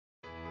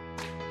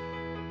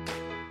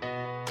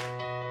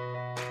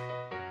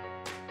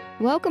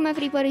Welcome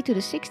everybody to the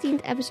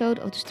 16th episode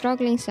of the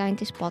Struggling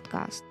Scientist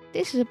podcast.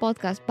 This is a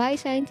podcast by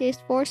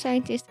scientists, for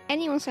scientists,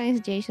 anyone science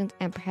adjacent,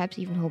 and perhaps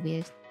even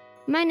hobbyists.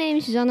 My name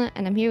is Susanne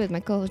and I'm here with my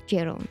co-host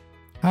Jeroen.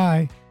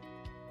 Hi.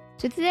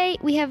 So today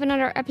we have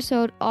another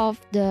episode of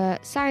the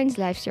Science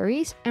Life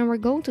series and we're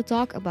going to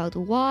talk about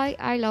why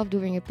I love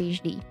doing a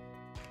PhD.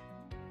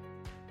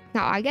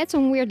 Now I get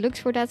some weird looks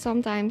for that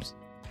sometimes,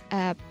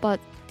 but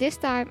this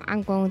time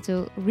I'm going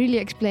to really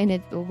explain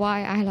it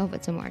why I love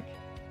it so much.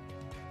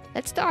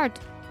 Let's start!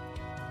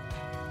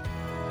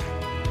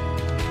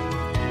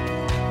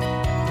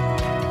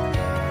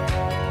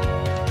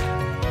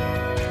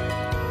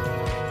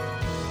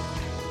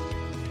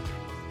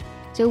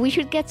 So we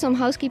should get some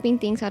housekeeping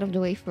things out of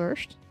the way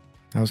first.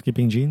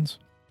 Housekeeping jeans?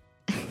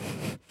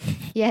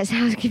 Yes,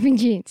 housekeeping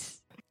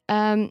jeans.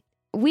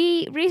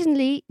 We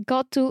recently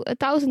got to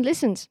 1,000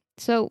 listens,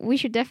 so we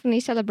should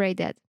definitely celebrate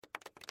that.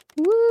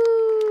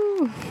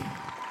 Woo!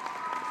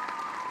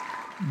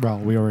 Well,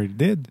 we already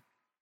did.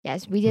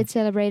 Yes, we did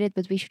celebrate it,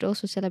 but we should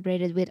also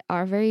celebrate it with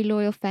our very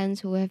loyal fans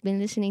who have been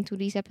listening to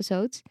these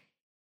episodes.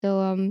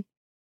 So,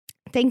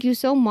 thank you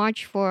so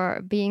much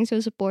for being so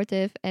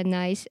supportive and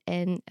nice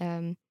and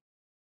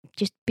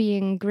just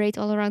being great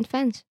all-around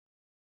fans.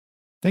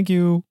 Thank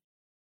you.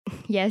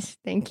 Yes,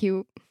 thank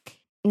you.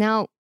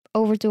 Now,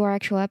 over to our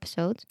actual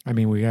episode. I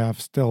mean, we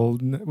have still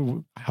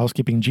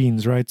housekeeping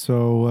jeans, right?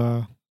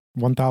 So,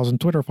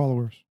 1,000 Twitter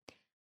followers.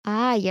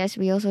 Ah, yes,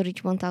 we also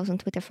reached 1,000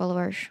 Twitter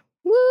followers.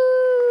 Woo!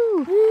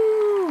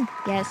 Woo!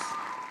 Yes.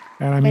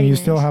 And I mean, you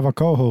still have a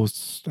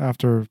co-host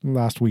after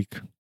last week.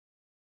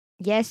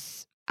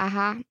 Yes.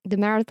 Aha. The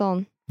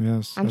marathon.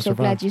 Yes. I'm so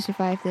glad you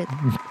survived it.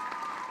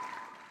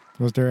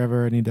 Was there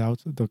ever any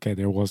doubt? Okay,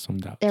 there was some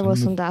doubt. There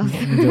was some doubt.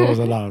 There was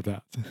a lot of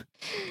doubt.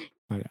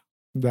 But yeah,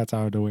 that's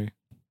out of the way.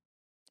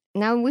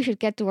 Now we should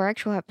get to our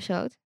actual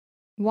episode.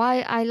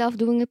 Why I love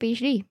doing a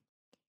PhD.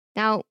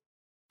 Now,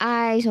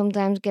 I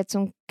sometimes get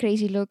some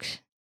crazy looks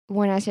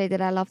when I say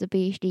that I love the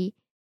PhD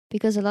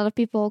because a lot of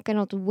people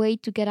cannot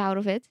wait to get out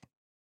of it.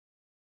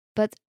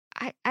 But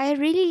I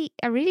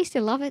really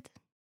still love it.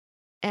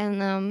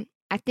 And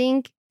I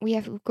think we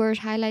have, of course,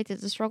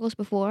 highlighted the struggles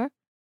before.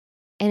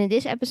 And in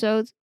this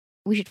episode,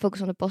 we should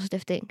focus on the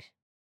positive things.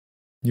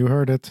 You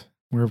heard it.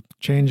 We're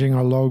changing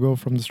our logo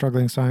from the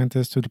struggling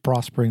scientists to the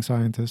prospering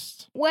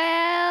scientists.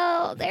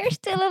 Well, there's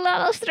still a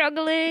lot of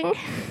struggling.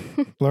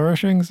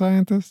 Flourishing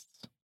scientists?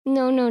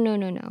 No.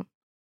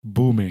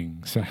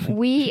 Booming scientists.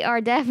 We are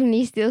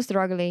definitely still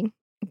struggling,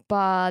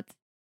 but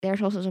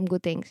there's also some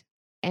good things.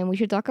 And we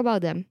should talk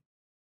about them.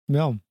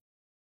 No.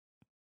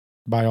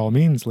 By all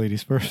means,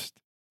 ladies first.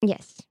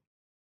 Yes.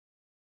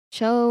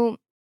 So,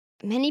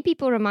 many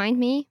people remind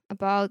me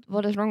about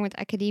what is wrong with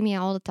academia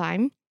all the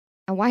time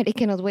and why they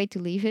cannot wait to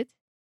leave it.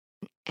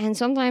 And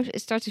sometimes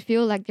it starts to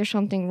feel like there's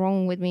something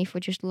wrong with me for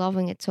just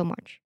loving it so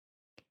much.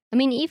 I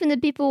mean, even the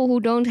people who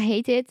don't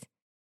hate it,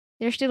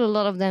 there's still a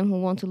lot of them who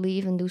want to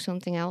leave and do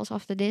something else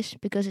after this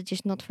because it's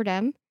just not for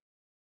them.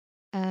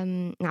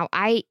 Now,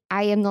 I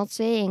am not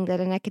saying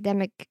that an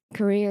academic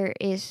career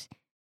is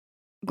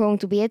going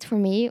to be it for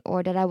me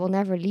or that I will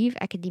never leave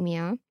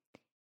academia.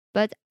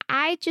 But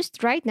I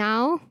just right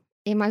now,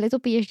 in my little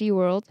PhD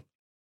world,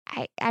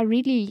 I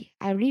really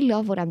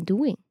love what I'm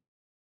doing.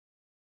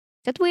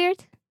 Is that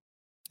weird?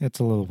 It's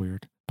a little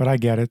weird, but I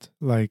get it.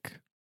 Like,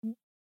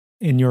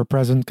 in your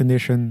present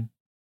condition,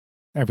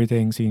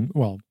 everything seems,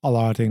 well, a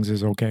lot of things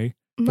is okay.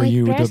 My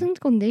present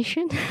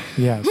condition?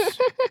 Yes.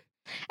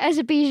 As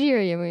a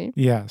PhD, you mean?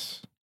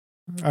 Yes.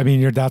 I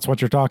mean, that's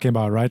what you're talking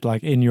about, right?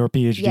 Like in your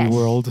PhD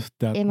world.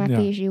 In my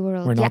PhD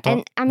world.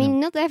 And I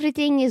mean, not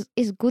everything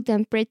is good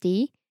and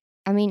pretty.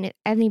 I mean,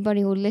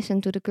 anybody who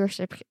listened to the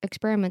Cursed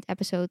Experiment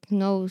episode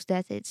knows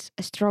that it's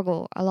a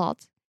struggle a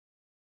lot.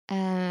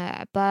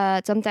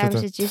 But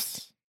sometimes it's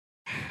just...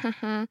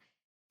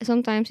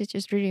 sometimes it's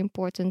just really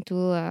important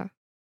to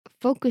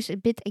focus a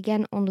bit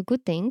again on the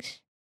good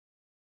things.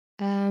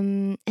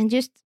 And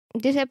just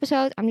this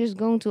episode, I'm just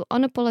going to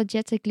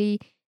unapologetically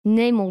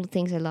name all the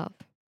things I love.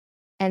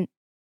 And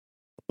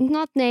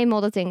not name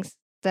all the things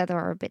that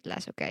are a bit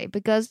less okay.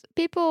 Because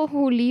people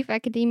who leave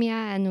academia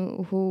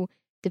and who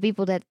the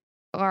people that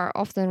are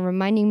often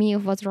reminding me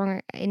of what's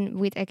wrong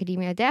with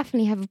academia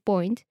definitely have a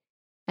point.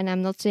 And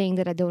I'm not saying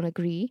that I don't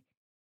agree.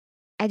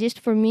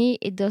 For me,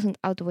 it doesn't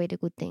outweigh the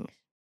good things.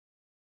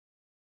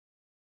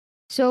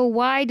 So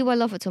why do I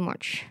love it so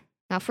much?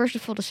 Now, first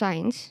of all, the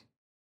science.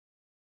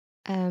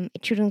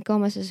 It shouldn't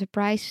come as a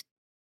surprise.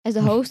 As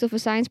the host of a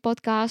science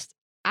podcast,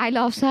 I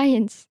love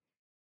science.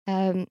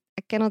 I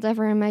cannot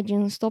ever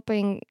imagine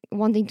stopping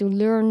wanting to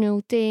learn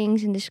new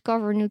things and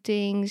discover new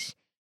things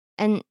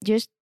and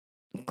just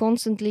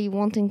constantly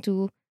wanting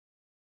to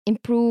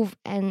improve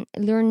and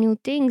learn new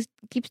things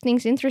keeps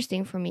things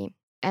interesting for me.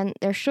 And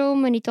there's so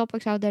many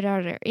topics out there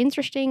that are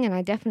interesting and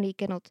I definitely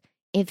cannot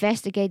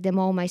investigate them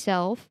all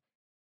myself.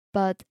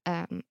 But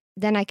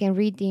then I can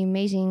read the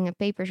amazing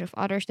papers of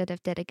others that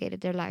have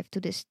dedicated their life to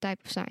this type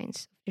of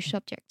science, this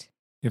subject.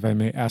 If I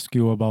may ask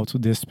you about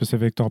this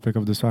specific topic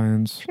of the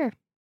science. Sure.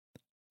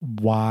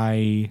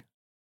 Why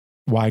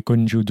why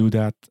couldn't you do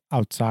that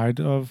outside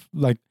of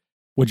like?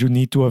 Would you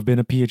need to have been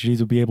a PhD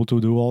to be able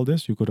to do all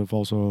this? You could have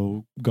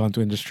also gone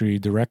to industry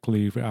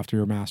directly after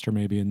your master,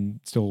 maybe, and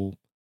still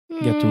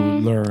get to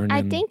learn. I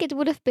And think it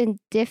would have been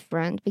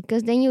different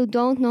because then you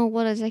don't know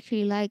what it's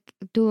actually like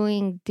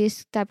doing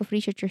this type of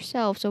research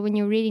yourself. So when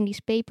you're reading these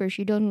papers,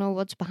 you don't know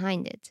what's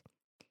behind it.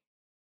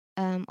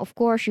 Of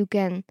course, you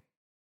can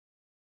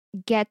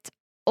get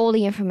all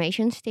the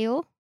information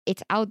still,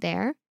 it's out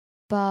there.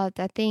 But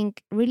I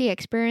think really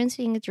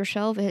experiencing it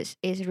yourself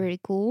is really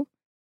cool.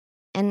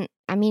 And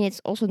I mean, it's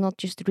also not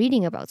just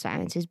reading about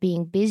science, it's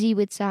being busy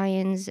with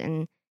science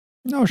and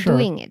no, sure,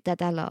 doing it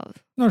that I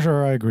love. no,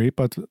 sure, I agree.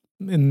 But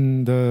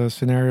in the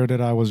scenario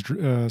that I was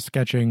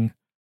sketching,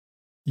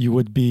 you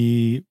would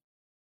be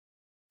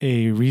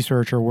a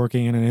researcher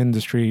working in an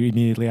industry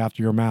immediately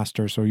after your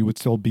master, so you would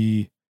still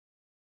be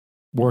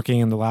working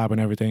in the lab and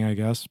everything, I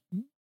guess.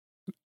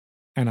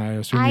 And I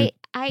assume I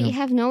yeah.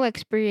 have no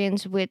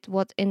experience with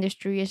what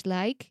industry is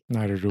like.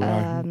 Neither do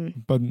I.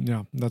 But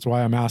yeah, that's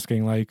why I'm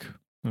asking. Like,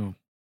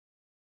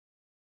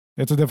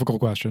 it's a difficult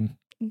question.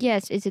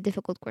 Yes, it's a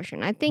difficult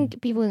question. I think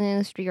people in the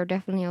industry are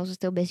definitely also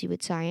still busy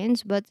with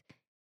science, but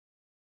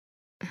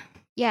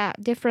yeah,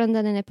 different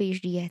than in a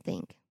PhD, I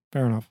think.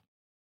 Fair enough.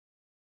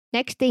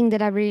 Next thing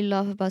that I really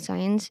love about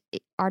science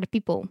are the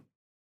people.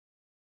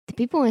 The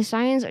people in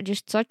science are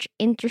just such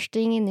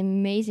interesting and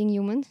amazing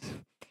humans.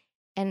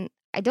 And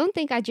I don't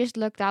think I just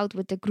lucked out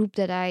with the group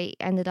that I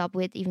ended up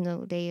with, even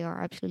though they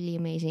are absolutely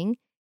amazing.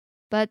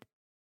 But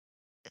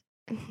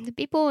the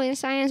people in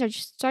science are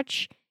just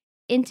such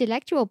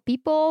intellectual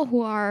people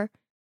who are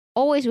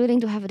always willing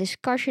to have a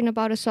discussion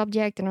about a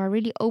subject and are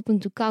really open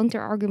to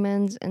counter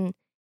arguments. And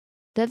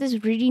that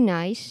is really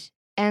nice.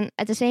 And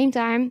at the same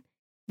time,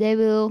 they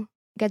will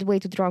get way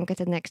too drunk at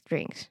the next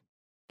drinks.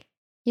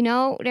 You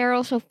know, they're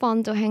also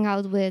fun to hang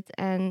out with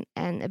and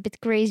a bit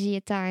crazy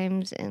at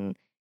times and a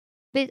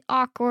bit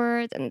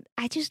awkward. And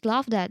I just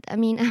love that. I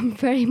mean, I'm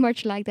very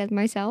much like that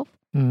myself.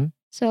 Mm-hmm.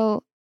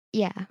 So,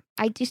 yeah,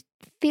 I just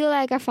feel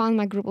like I found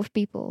my group of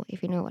people,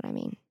 if you know what I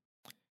mean.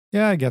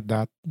 Yeah, I get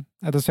that.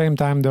 At the same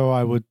time, though,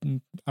 I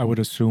would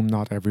assume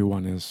not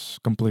everyone is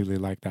completely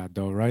like that,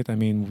 though, right? I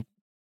mean,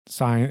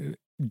 science,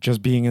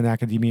 just being in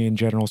academia in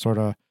general, sort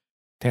of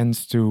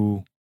tends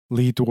to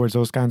lead towards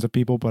those kinds of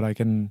people. But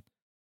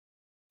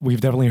we've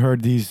definitely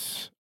heard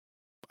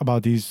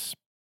about these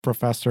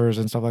professors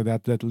and stuff like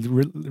that that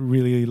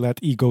really let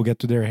ego get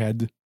to their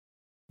head.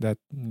 That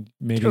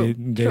maybe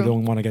they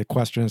don't want to get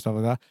questioned and stuff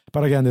like that.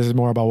 But again, this is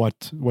more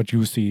about what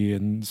you see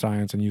in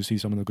science, and you see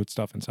some of the good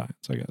stuff in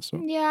science, I guess.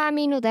 So Yeah, I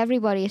mean, not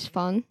everybody is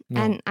fun.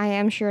 no. And I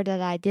am sure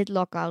that I did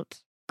lock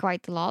out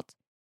quite a lot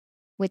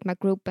with my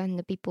group and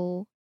the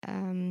people.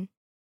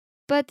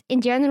 But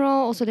in general,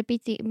 also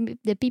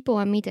the people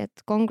I meet at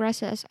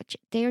congresses,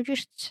 they are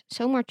just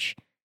so much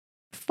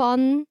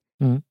fun,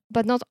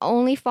 but not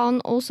only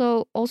fun,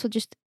 also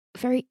just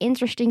very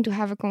interesting to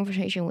have a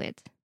conversation with.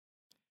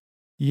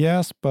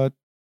 Yes, but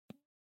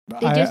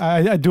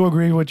I do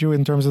agree with you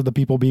in terms of the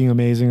people being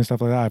amazing and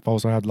stuff like that. I've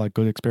also had like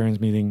good experience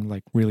meeting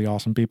like really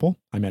awesome people.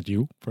 I met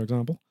you, for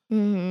example.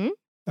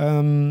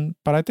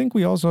 But I think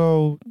we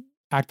also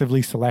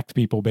actively select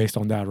people based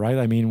on that, right?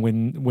 I mean,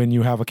 when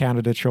you have a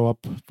candidate show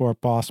up for a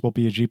possible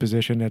PhD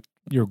position at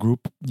your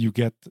group, you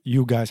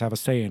guys have a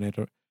say in it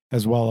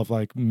as well, of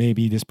like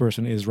maybe this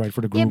person is right for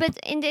the group. Yeah, but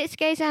in this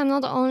case, I'm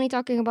not only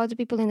talking about the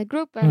people in the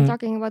group. I'm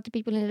talking about the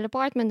people in the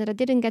department that I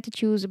didn't get to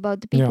choose, about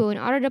the people in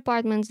other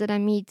departments that I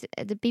meet,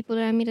 the people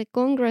that I meet at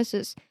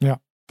congresses. Yeah.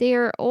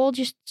 They're all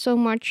just so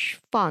much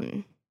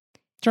fun.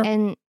 Sure.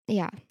 And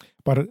yeah.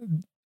 But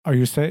are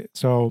you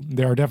so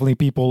there are definitely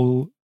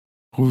people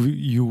who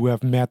you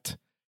have met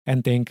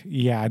and think,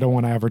 yeah, I don't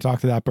want to ever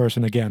talk to that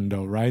person again,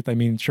 though, right? I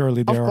mean,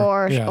 surely there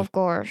are. Of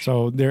course.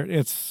 So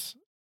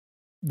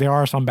there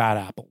are some bad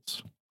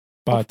apples.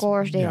 But of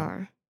course they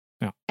are.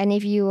 Yeah. And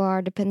if you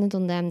are dependent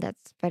on them,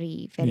 that's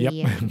very,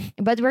 very.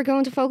 But we're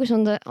going to focus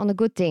on the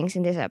good things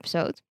in this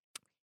episode.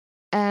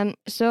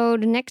 So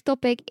the next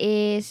topic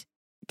is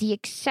the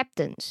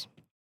acceptance.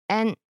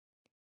 And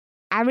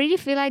I really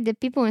feel like the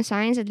people in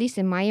science, at least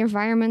in my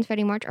environment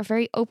very much, are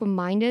very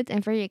open-minded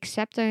and very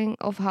accepting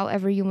of how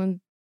every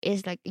human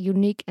is like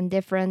unique and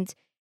different.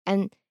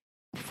 And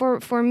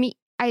for me,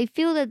 I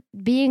feel that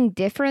being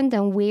different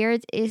and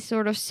weird is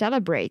sort of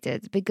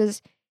celebrated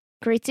because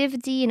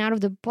creativity and out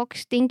of the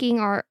box thinking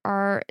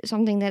are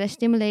something that is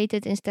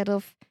stimulated instead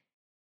of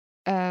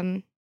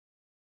in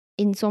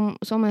some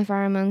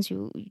environments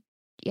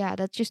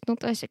that's just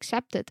not as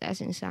accepted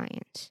as in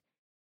science.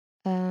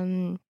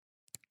 And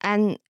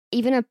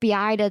even a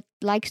PI that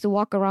likes to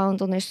walk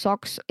around on his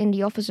socks in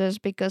the offices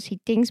because he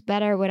thinks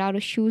better without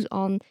his shoes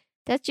on,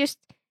 that's just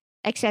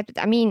accepted.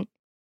 I mean,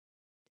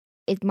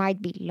 it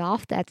might be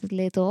laughed at a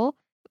little,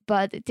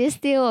 but it is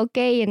still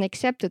okay and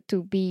accepted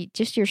to be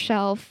just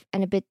yourself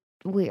and a bit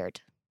weird.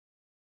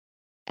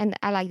 And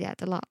I like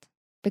that a lot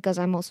because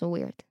I'm also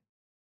weird.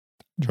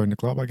 Join the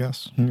club, I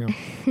guess. Yeah.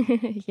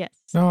 Yes.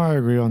 No, I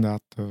agree on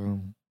that.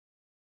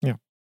 Yeah.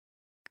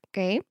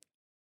 Okay.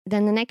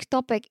 Then the next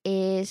topic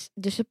is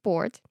the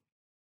support.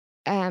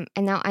 And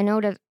now I know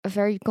that a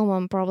very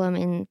common problem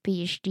in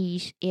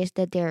PhDs is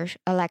that there's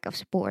a lack of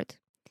support.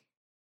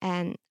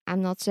 And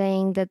I'm not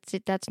saying that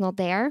that's not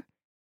there.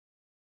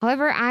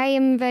 However, I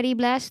am very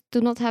blessed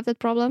to not have that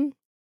problem.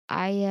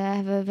 I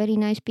have a very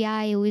nice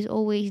PI who is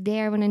always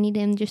there when I need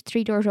him, just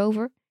 3 doors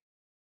over.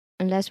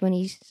 Unless when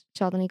he's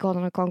suddenly called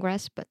on a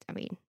congress, but I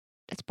mean,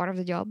 that's part of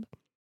the job.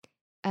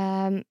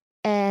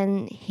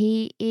 And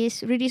he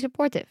is really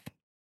supportive,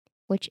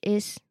 which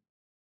is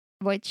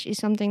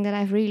something that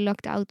I've really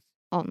lucked out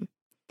on.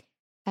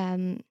 But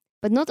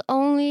I'm not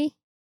only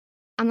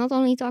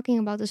talking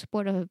about the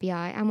support of a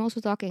PI, I'm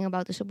also talking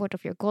about the support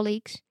of your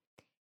colleagues,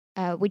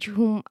 which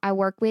whom I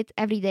work with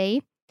every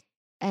day.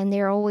 And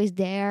they're always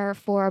there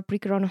for a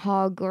pre-corona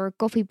hug or a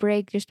coffee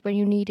break just when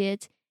you need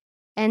it.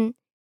 And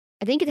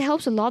I think it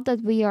helps a lot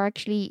that we are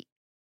actually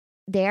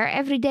there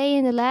every day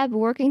in the lab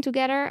working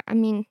together. I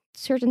mean,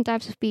 certain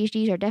types of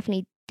PhDs are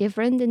definitely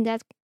different in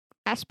that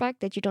aspect,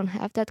 that you don't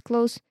have that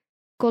close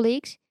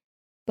colleagues.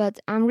 But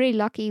I'm really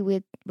lucky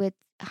with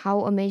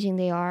how amazing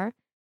they are.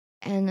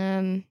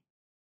 And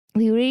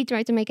we really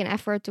try to make an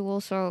effort to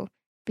also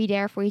be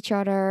there for each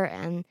other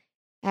and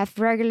have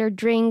regular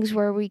drinks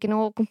where we can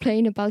all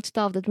complain about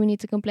stuff that we need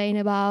to complain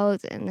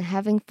about, and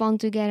having fun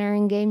together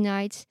in game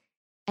nights.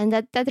 And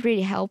that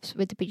really helps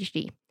with the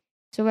PhD.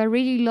 So I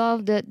really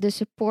love the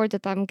support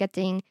that I'm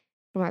getting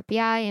from my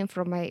PI and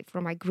from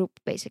my group,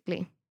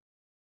 basically.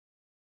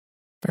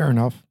 Fair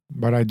enough.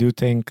 But I do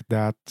think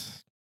that,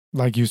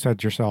 like you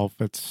said yourself,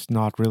 it's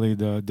not really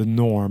the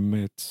norm.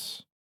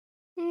 It's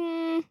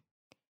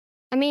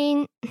I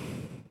mean,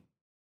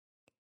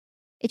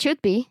 it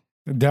should be.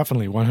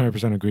 definitely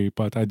 100% agree.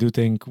 But I do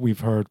think we've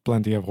heard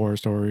plenty of horror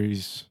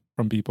stories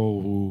from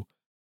people who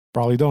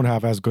probably don't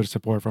have as good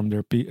support from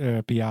their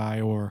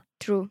PI, or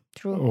True.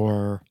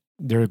 or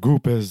their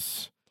group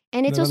is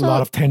And it's a also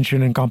lot of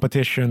tension and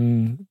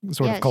competition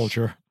sort of yes.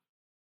 culture.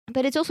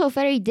 But it's also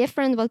very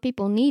different what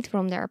people need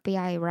from their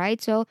PI,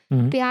 right? So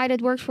PI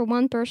that works for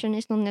one person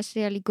is not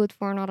necessarily good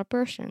for another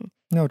person.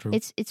 No, true.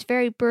 It's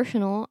very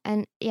personal,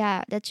 and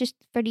yeah, that's just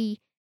a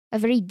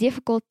very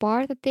difficult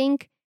part, I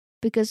think,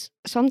 because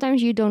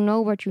sometimes you don't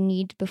know what you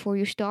need before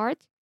you start,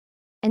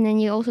 and then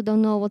you also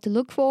don't know what to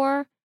look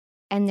for,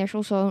 and there's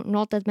also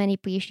not that many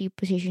PhD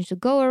positions to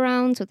go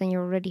around, so then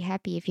you're already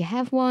happy if you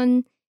have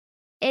one.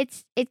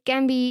 It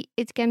can be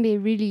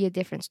really a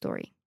different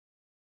story.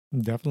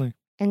 Definitely.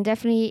 And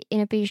definitely in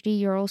a PhD,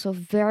 you're also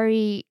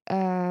very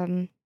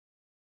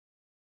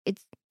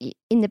it's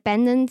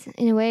independent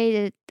in a way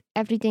that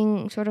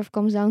everything sort of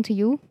comes down to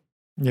you.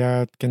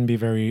 Yeah, it can be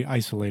very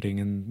isolating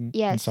in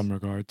Yes. some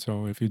regard.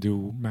 So if you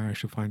do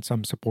manage to find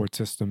some support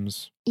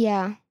systems,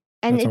 Yeah.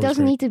 And that's it always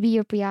doesn't great. need to be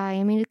your PI.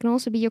 I mean, it can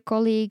also be your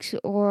colleagues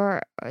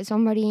or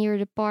somebody in your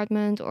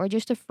department or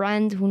just a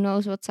friend who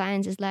knows what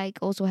science is like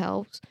also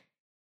helps.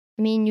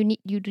 I mean,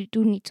 you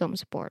do need some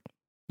support.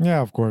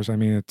 Yeah, of course. I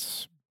mean,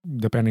 it's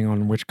depending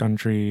on which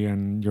country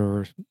and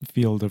your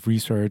field of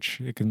research.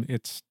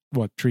 It's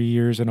what, 3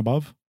 years and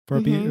above for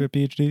a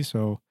PhD.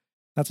 So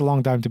that's a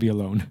long time to be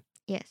alone.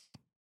 Yes.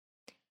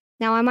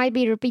 Now, I might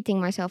be repeating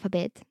myself a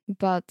bit,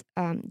 but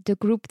the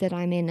group that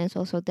I'm in is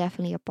also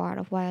definitely a part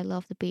of why I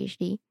love the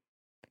PhD.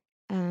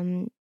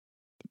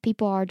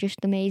 People are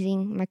just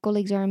amazing. My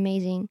colleagues are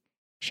amazing.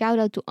 Shout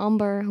out to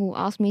Amber, who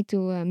asked me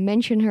to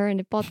mention her in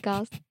the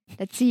podcast.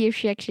 Let's see if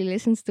she actually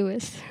listens to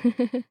us.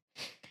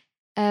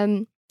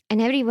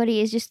 And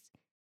everybody is just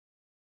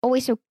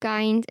always so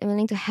kind and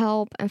willing to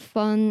help and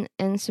fun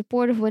and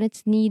supportive when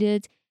it's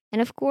needed. And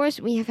of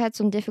course, we have had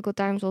some difficult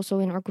times also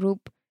in our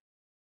group.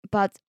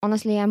 But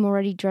honestly, I'm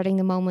already dreading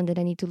the moment that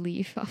I need to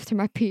leave after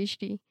my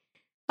PhD.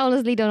 I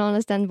honestly don't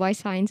understand why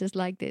science is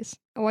like this.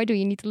 Why do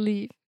you need to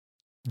leave?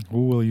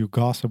 Who will you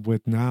gossip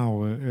with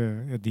now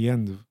at the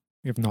end,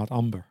 if not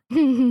Amber?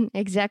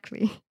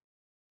 Exactly.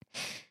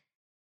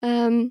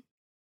 Then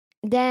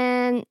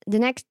the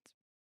next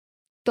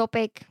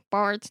topic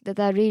part that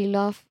I really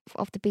love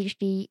of the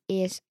PhD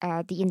is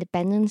the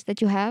independence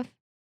that you have.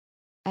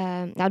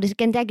 Now, this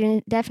can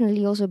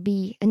definitely also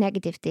be a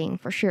negative thing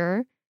for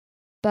sure,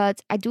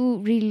 but I do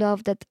really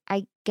love that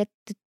I get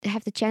to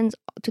have the chance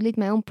to lead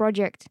my own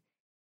project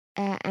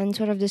and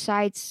sort of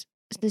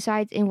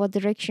decide in what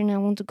direction I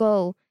want to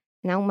go.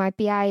 Now, my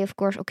PI, of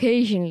course,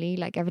 occasionally,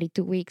 like every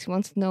 2 weeks,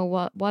 wants to know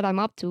what I'm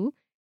up to.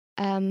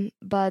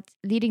 But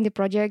leading the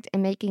project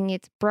and making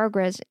it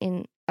progress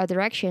in a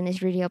direction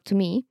is really up to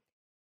me.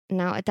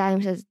 Now, at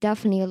times, it's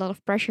definitely a lot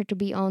of pressure to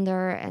be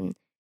under and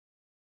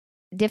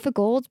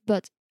difficult,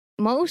 but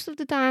most of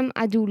the time,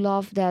 I do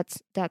love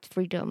that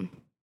freedom.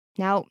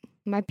 Now,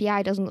 my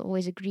PI doesn't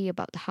always agree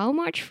about how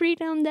much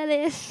freedom that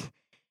is.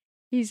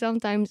 He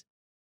sometimes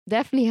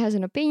definitely has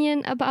an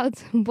opinion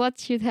about what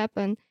should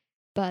happen,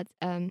 but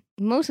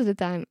most of the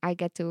time, I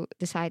get to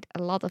decide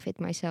a lot of it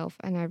myself,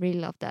 and I really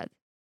love that.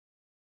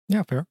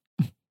 Yeah, fair.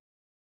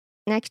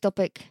 Next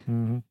topic,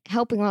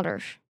 helping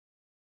others.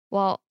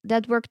 Well,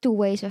 that worked two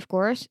ways, of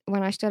course.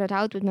 When I started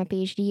out with my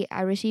PhD,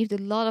 I received a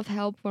lot of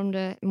help from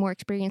the more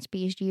experienced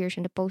PhDers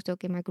and the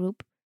postdoc in my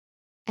group.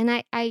 And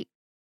I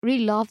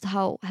really loved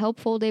how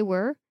helpful they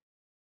were.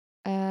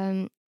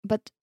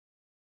 But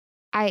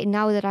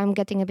now that I'm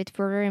getting a bit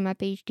further in my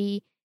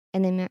PhD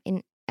and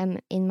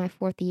in my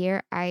fourth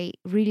year, I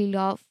really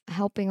love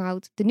helping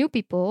out the new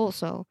people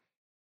also.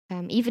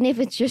 Even if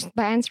it's just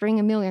by answering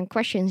a million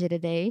questions in a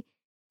day,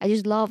 I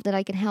just love that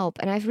I can help.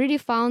 And I've really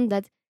found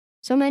that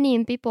so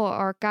many people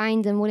are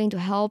kind and willing to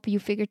help you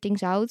figure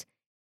things out.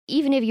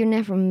 Even if you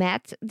never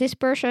met this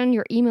person,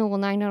 your email will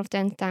 9 out of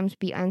 10 times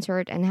be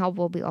answered and help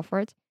will be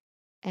offered.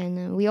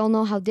 And we all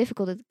know how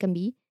difficult it can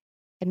be.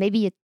 And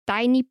maybe a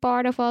tiny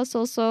part of us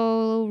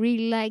also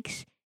really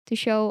likes to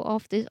show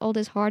off all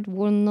this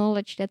hard-won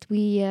knowledge that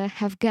we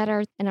have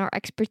gathered and our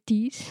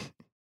expertise.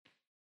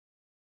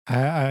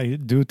 I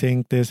do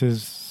think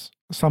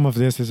some of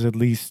this is at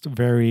least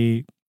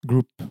very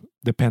group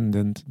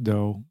dependent,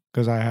 though,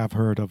 because I have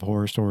heard of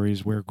horror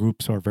stories where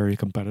groups are very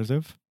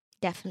competitive.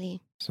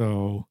 Definitely.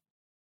 So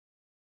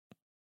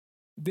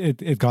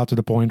it got to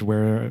the point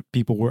where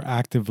people were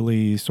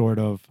actively sort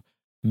of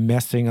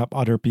messing up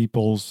other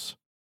people's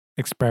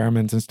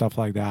experiments and stuff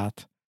like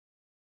that.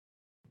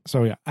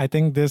 So yeah, I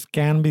think this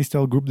can be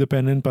still group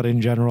dependent, but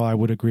in general, I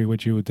would agree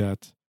with you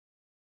that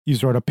you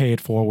sort of pay it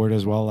forward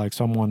as well. Like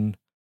someone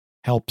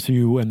helps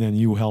you and then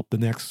you help the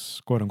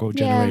next quote unquote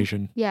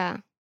generation. Yeah.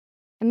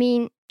 I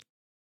mean,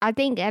 I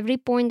think every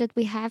point that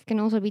we have can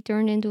also be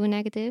turned into a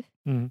negative.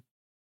 Mhm.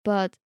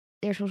 But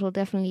there's also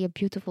definitely a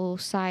beautiful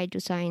side to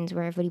science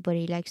where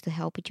everybody likes to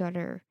help each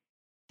other.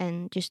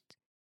 And just,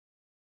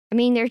 I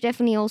mean, there's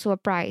definitely also a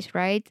price,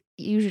 right?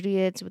 Usually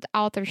it's with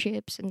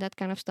authorships and that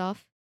kind of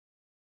stuff.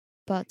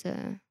 But,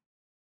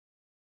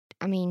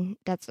 I mean,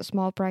 that's a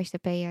small price to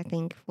pay, I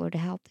think, for the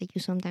help that you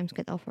sometimes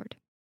get offered.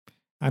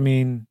 I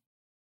mean,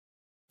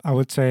 I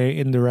would say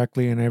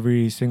indirectly in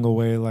every single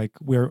way, like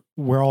we're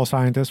all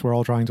scientists, we're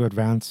all trying to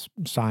advance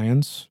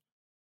science.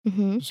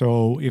 Mm-hmm.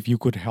 So if you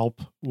could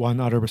help one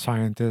other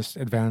scientist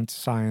advance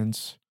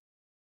science,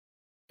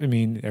 I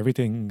mean,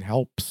 everything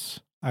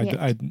helps.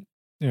 Yes.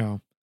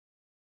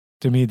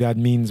 To me, that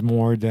means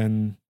more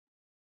than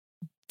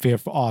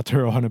fifth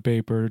author on a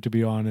paper, to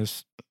be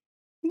honest.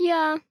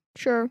 Yeah,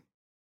 sure.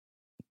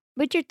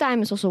 But your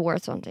time is also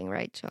worth something,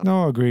 right? So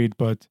No, agreed,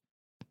 but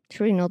it's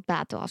really not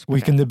bad to ask for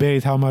we can that.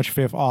 debate how much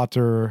fifth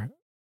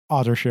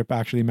authorship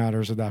actually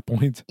matters at that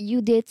point.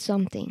 You did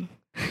something.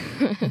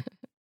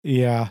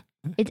 Yeah.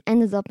 It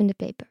ended up in the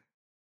paper.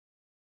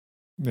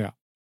 Yeah.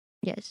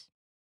 Yes.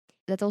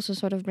 That also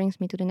sort of brings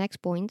me to the next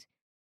point,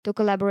 to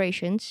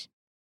collaborations.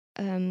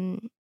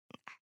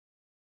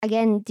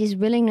 Again, this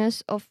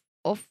willingness of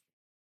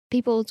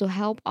people to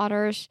help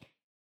others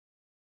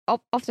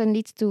often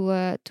leads to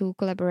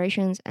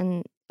collaborations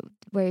and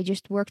where you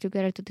just work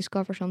together to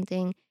discover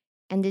something,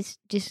 and this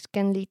just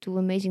can lead to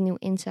amazing new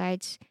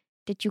insights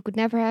that you could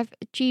never have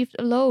achieved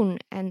alone,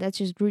 and that's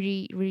just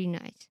really really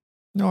nice.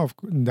 No,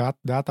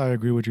 that I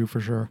agree with you for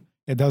sure.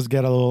 It does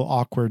get a little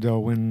awkward though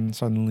when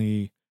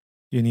suddenly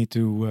you need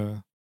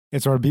to.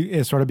 It sort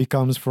of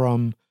becomes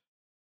from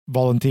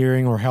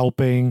volunteering or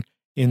helping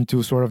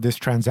into sort of this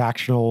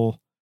transactional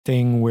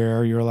thing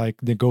where you're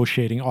like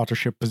negotiating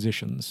authorship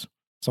positions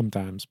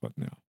sometimes, but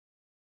no.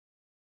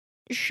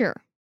 Sure.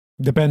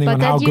 Depending But on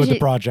that how good the usually,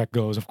 project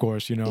goes, of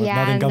course, if yeah,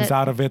 nothing and comes that,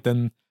 out of it,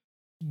 then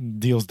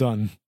deal's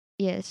done,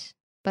 yes,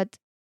 but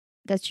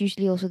that's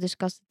usually also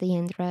discussed at the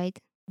end, right?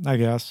 I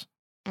guess.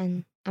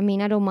 And I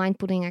mean, I don't mind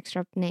putting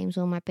extra names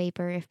on my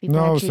paper if people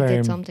No, actually did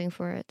same. something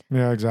for it.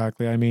 Yeah,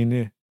 exactly. I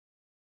mean,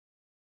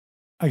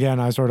 again,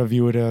 I sort of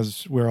view it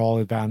as we're all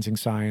advancing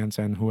science,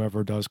 and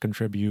whoever does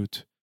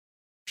contribute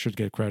should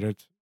get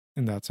credit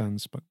in that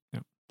sense. But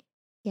yeah.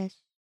 Yes.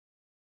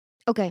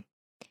 Okay.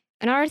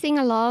 Another thing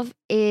I love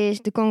is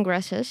the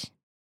congresses.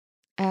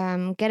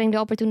 Getting the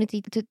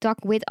opportunity to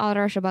talk with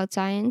others about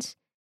science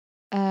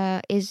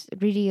is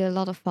really a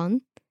lot of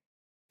fun.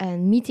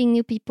 And meeting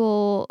new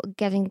people,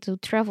 getting to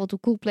travel to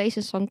cool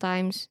places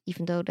sometimes,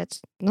 even though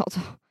that's not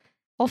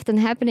often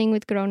happening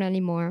with Corona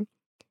anymore.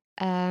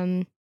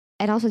 And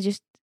also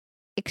just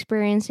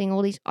experiencing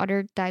all these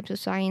other types of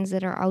science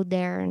that are out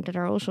there and that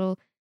are also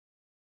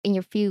in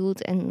your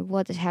field and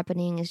what is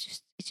happening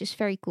is it's just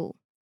very cool.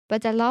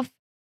 But I love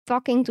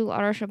talking to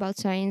others about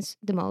science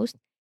the most.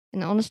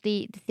 And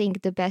honestly, I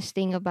think the best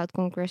thing about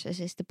congresses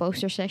is the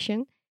poster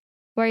session,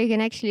 where you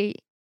can actually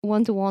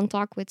one-to-one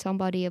talk with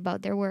somebody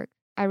about their work.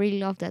 I really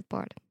love that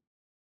part.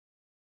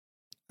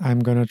 I'm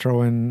gonna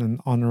throw in an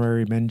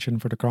honorary mention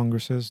for the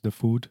congresses, the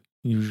food.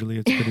 Usually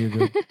it's pretty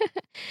good.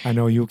 I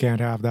know you can't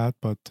have that,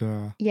 but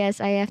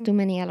Yes, I have too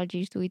many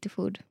allergies to eat the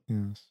food.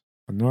 yes.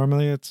 But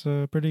normally it's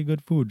pretty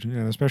good food,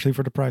 and especially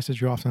for the prices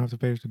you often have to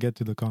pay to get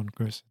to the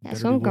congress. It Yeah, better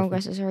be some worth it.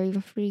 congresses are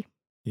even free.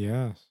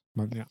 Yes,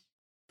 but yeah.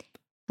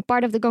 A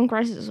part of the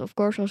congresses is, of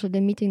course, also the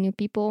meeting new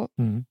people.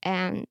 Mhm.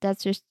 And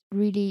that's just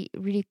really,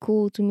 really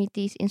cool to meet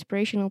these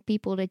inspirational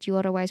people that you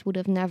otherwise would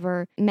have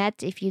never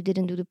met if you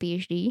didn't do the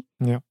PhD.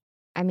 Yeah.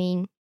 I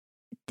mean,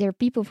 there are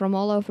people from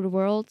all over the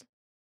world.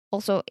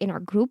 Also, in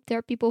our group, there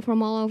are people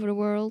from all over the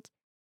world.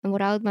 And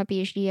without my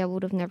PhD, I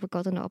would have never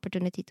gotten the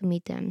opportunity to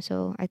meet them.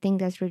 So I think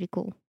that's really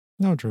cool.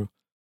 No, true.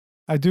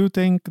 I do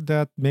think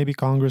that maybe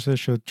Congresses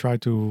should try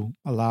to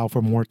allow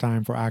for more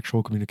time for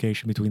actual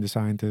communication between the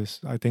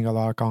scientists. I think a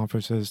lot of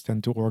conferences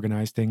tend to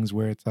organize things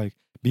where it's like,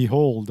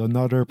 behold,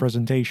 another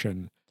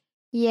presentation.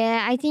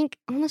 Yeah, I think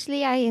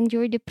honestly I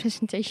enjoy the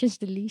presentations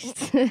the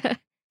least.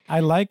 I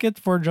like it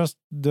for just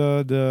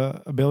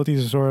the ability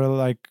to sort of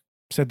like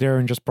sit there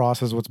and just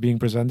process what's being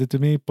presented to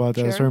me. But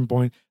at a Sure. certain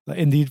point, like,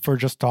 indeed, for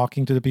just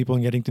talking to the people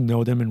and getting to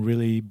know them and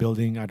really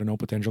building, I don't know,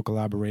 potential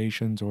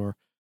collaborations or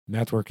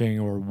networking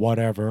or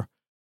whatever,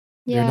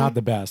 they're Yeah. not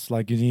the best.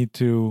 Like you need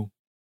to,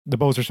 the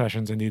poster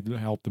sessions indeed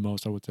help the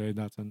most, I would say, in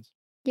that sense.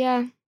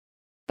 Yeah.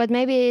 But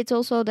maybe it's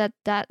also that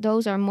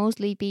those are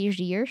mostly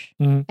PhDers,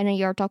 Mhm. and then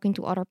you're talking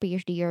to other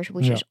PhDers,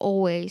 which Yeah. is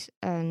always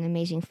an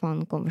amazing,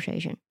 fun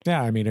conversation.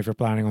 Yeah, I mean, if you're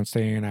planning on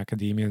staying in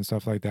academia and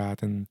stuff like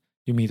that, and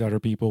you meet other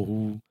people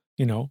who,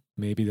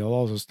 maybe they'll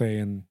also stay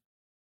and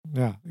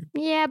yeah.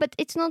 Yeah, but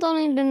it's not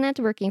only the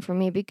networking for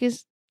me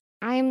because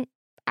I'm.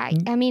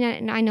 Mm. I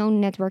mean, I know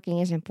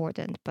networking is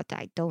important, but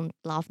I don't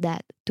love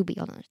that, to be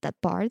honest, that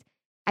part.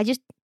 I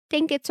just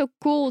think it's so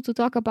cool to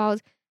talk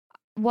about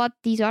what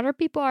these other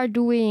people are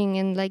doing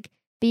and like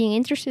being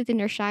interested in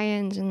their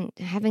science and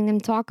having them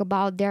talk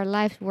about their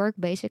life's work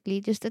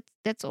basically. Just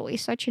that's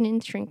always such an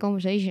interesting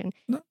conversation.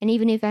 No. And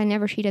even if I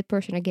never see that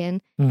person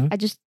again, Mhm. I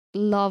just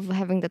love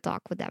having the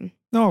talk with them.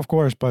 No, of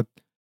course, but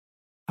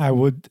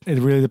it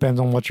really depends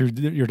on what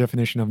your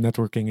definition of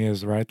networking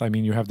is, right? I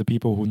mean, you have the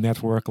people who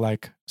network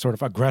like sort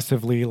of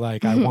aggressively,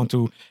 like I want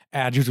to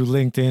add you to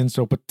LinkedIn,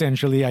 so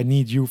potentially I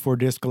need you for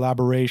this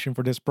collaboration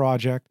for this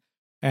project.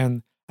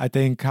 And I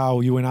think how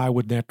you and I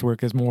would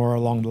network is more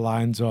along the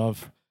lines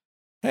of,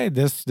 hey,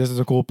 this is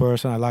a cool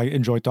person.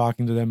 Enjoy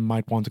talking to them,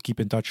 might want to keep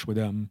in touch with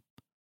them.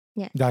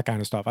 Yeah. That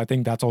kind of stuff. I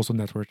think that's also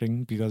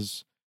networking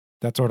because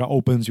that sort of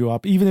opens you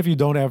up, even if you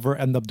don't ever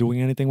end up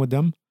doing anything with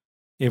them.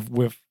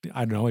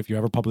 I don't know, if you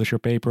ever publish your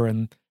paper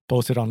and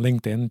post it on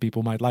LinkedIn,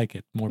 people might like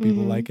it. More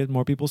people like it,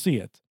 more people see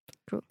it.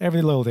 True.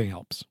 Every little thing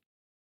helps.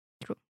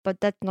 True.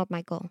 But that's not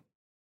my goal.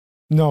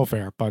 No,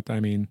 fair. But I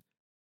mean,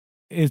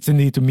 it's a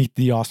need to meet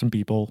the awesome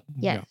people.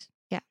 Yes.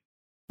 Yeah.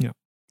 Yeah.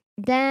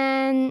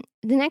 Then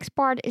the next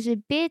part is a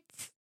bit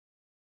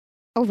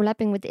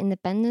overlapping with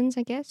independence,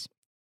 I guess.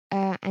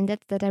 And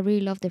that's that I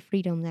really love the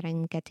freedom that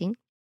I'm getting.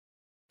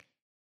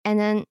 And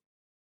then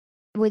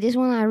with this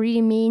one, I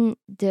really mean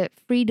the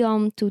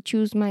freedom to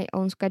choose my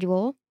own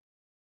schedule.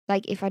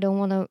 Like if I don't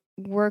want to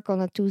work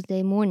on a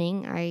Tuesday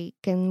morning, I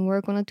can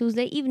work on a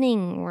Tuesday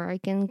evening, or I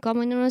can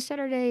come in on a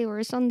Saturday or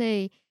a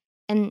Sunday.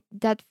 And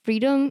that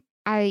freedom,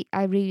 I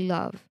really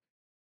love.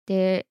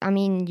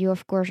 You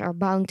of course are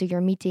bound to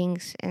your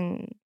meetings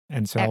and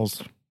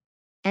cells.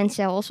 And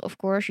cells, of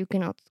course, you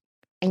cannot.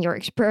 And your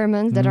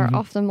experiments that are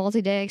often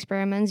multi-day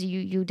experiments,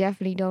 you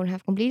definitely don't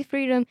have complete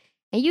freedom.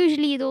 And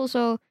usually it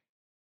also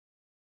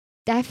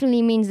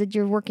definitely means that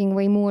you're working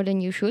way more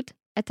than you should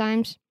at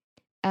times.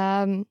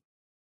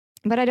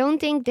 But I don't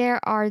think there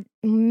are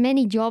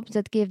many jobs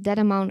that give that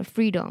amount of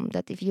freedom.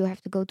 That if you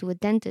have to go to a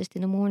dentist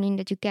in the morning,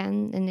 that you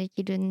can, and that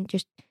you didn't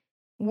just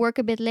work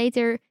a bit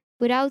later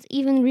without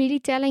even really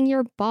telling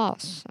your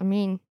boss. I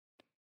mean,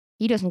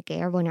 he doesn't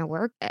care when I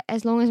work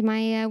as long as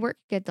my work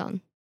get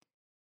done.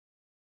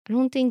 I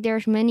don't think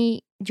there's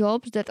many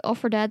jobs that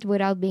offer that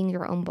without being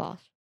your own boss.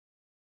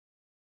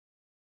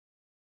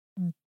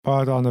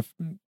 But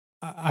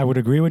I would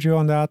agree with you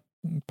on that.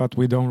 But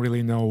we don't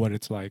really know what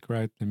it's like,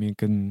 right? I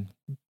mean,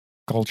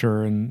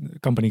 culture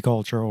and company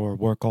culture or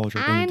work culture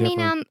can be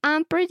different.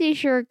 I'm pretty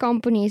sure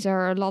companies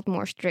are a lot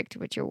more strict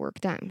with your work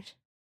times.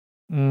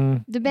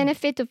 The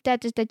benefit of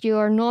that is that you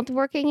are not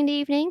working in the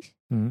evenings.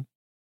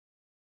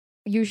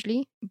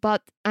 Usually,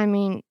 but I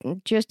mean,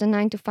 just a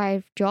 9 to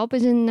 5 job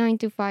is a 9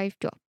 to 5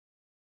 job.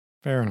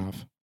 Fair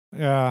enough.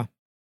 Yeah.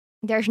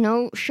 There's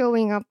no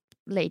showing up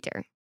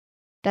later.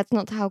 That's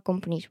not how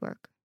companies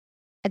work.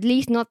 At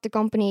least not the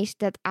companies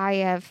that I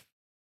have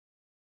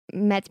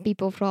met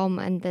people from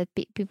and the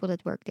people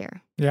that work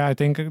there. Yeah, I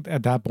think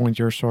at that point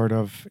you're sort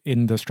of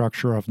in the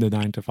structure of the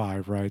 9 to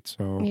 5, right?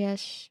 So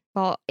yes.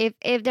 Well,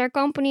 if there are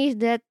companies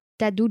that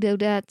do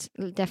that,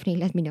 definitely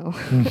let me know.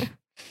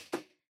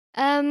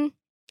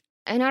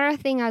 Another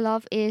thing I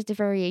love is the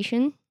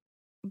variation,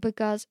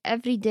 because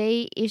every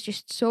day is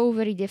just so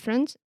very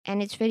different,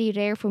 and it's very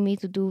rare for me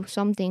to do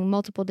something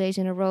multiple days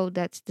in a row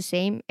that's the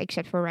same,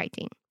 except for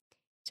writing.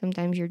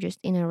 Sometimes you're just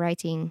in a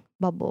writing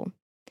bubble.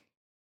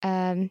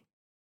 Now,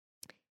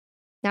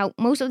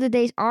 most of the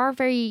days are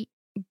very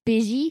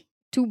busy,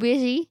 too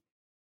busy,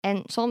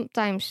 and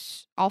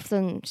sometimes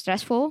often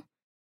stressful.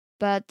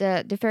 But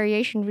the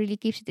variation really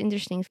keeps it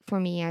interesting for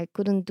me. I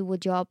couldn't do a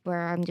job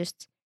where I'm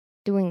just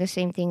doing the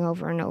same thing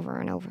over and over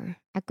and over.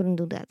 I couldn't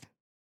do that.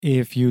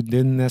 If you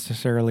didn't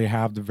necessarily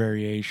have the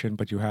variation,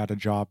 but you had a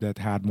job that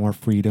had more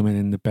freedom and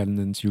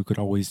independence, you could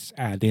always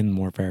add in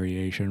more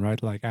variation,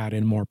 right? Like add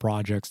in more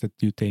projects that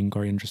you think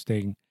are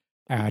interesting,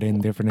 add in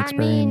different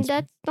experiences. I mean,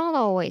 that's not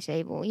always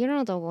able. You're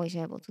not always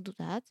able to do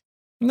that.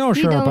 No,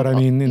 sure, but I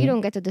mean... you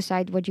don't get to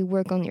decide what you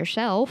work on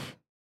yourself.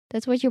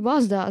 That's what your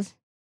boss does.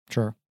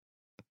 Sure.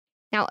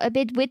 Now, a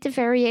bit with the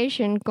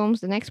variation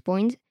comes the next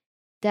point.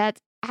 that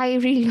I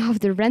really love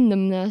the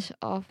randomness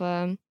of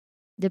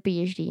the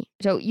PhD.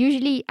 So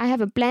usually I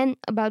have a plan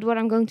about what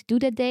I'm going to do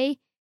that day,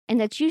 and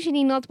that's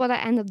usually not what I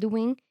end up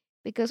doing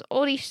because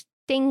all these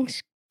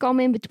things come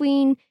in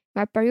between.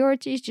 My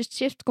priorities just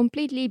shift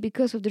completely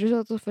because of the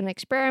result of an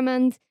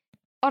experiment.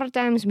 Other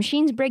times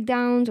machines break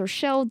down or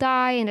cell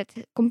die, and that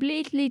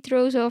completely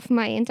throws off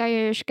my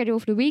entire schedule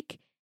of the week.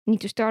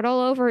 Need to start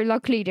all over.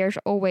 Luckily, there's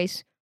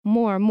always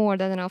more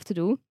than enough to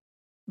do.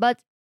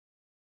 But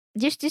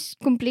just this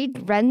complete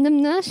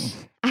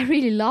randomness, I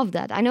really love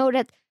that. I know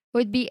that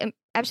would be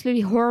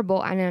absolutely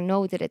horrible, and I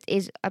know that it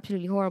is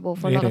absolutely horrible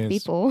for a lot of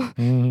people.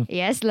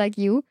 Yes, like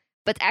you.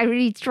 But I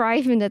really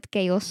thrive in that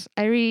chaos.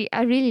 I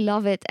really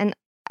love it, and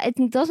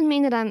it doesn't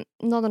mean that I'm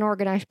not an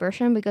organized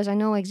person because I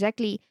know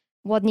exactly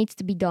what needs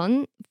to be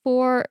done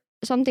for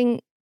something,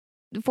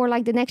 for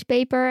like the next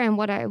paper and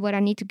what I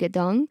need to get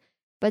done.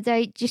 But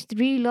I just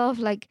really love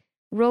like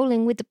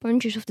rolling with the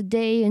punches of the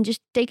day and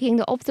just taking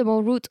the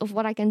optimal route of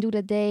what I can do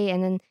that day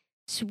and then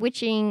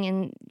switching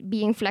and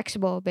being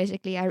flexible.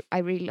 Basically, I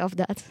really love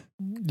that.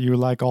 You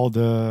like all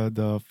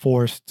the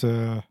forced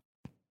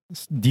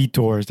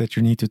detours that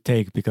you need to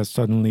take because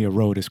suddenly a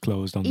road is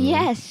closed on the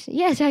road.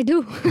 Yes, I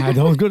do. I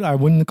don't good. I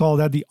wouldn't call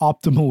that the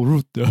optimal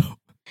route though.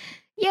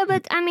 Yeah,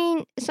 but I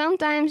mean,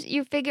 sometimes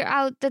you figure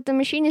out that the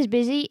machine is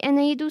busy and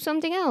then you do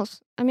something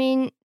else. I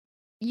mean,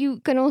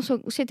 you can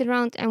also sit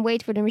around and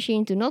wait for the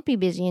machine to not be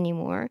busy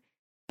anymore,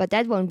 but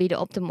that won't be the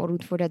optimal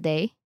route for that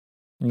day.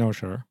 No,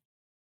 sure.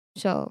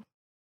 So,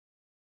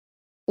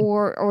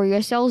 or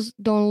your cells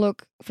don't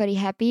look very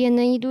happy and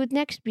then you do it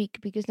next week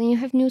because then you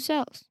have new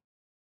cells.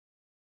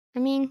 I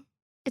mean,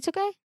 it's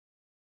okay.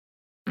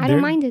 I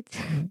don't mind it.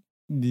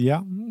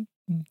 Yeah,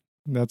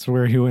 that's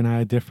where you and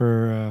I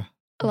differ.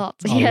 A lot.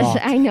 Yes,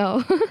 I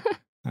know.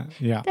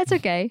 Yeah. That's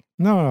okay.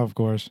 No, of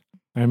course.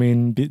 I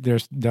mean,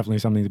 there's definitely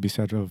something to be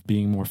said of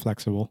being more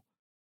flexible.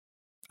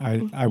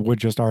 I would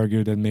just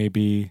argue that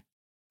maybe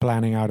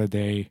planning out a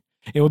day.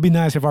 It would be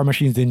nice if our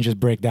machines didn't just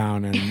break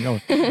down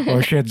and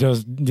or shit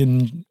just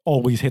didn't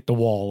always hit the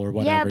wall or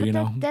whatever.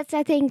 Yeah, but that's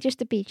I think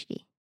just a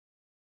PhD.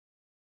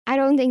 I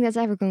don't think that's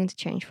ever going to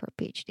change for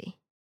a PhD.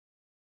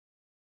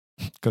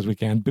 Because we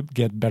can't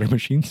get better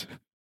machines.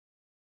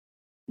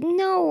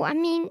 No, I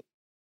mean,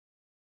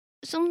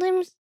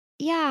 sometimes,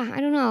 yeah,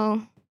 I don't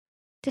know.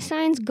 The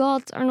science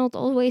gods are not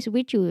always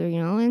with you,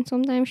 and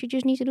sometimes you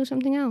just need to do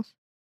something else.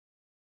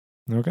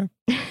 Okay.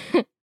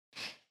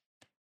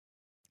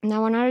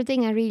 Now, another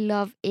thing I really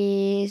love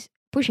is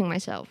pushing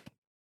myself.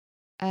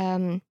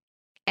 And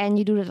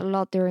you do that a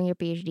lot during your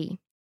PhD.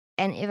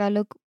 And if I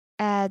look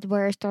at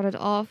where I started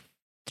off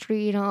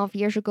 3.5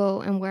 years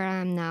ago and where I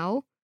am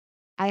now,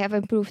 I have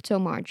improved so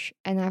much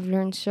and I've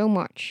learned so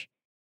much.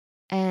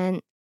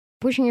 And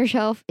pushing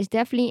yourself is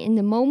definitely in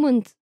the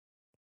moment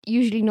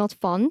usually not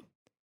fun.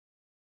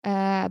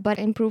 But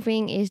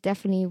improving is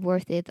definitely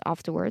worth it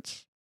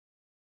afterwards.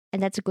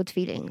 And that's a good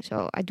feeling.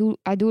 So I do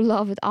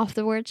love it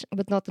afterwards,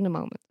 but not in the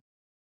moment.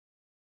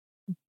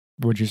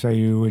 Would you say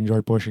you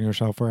enjoy pushing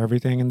yourself for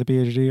everything in the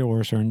PhD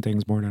or certain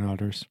things more than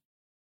others?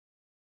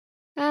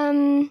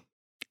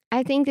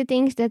 I think the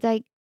things that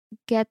I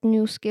get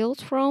new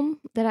skills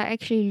from, that I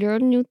actually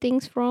learn new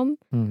things from.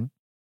 Mm-hmm.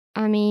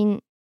 I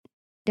mean,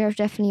 there's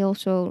definitely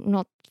also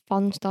not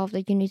fun stuff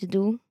that you need to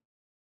do.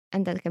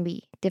 And that can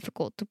be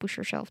difficult to push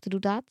yourself to do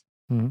that.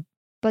 Mm-hmm.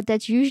 But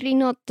that's usually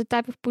not the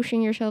type of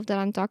pushing yourself that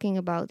I'm talking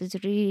about. It's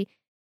really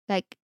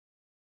like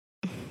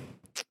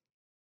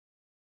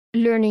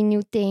learning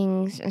new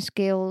things and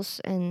skills.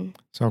 And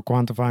so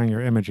quantifying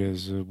your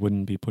images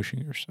wouldn't be pushing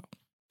yourself.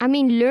 I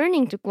mean,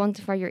 learning to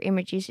quantify your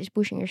images is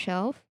pushing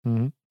yourself.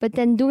 Mm-hmm. But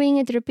then doing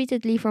it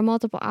repeatedly for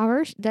multiple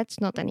hours, that's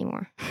not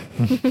anymore.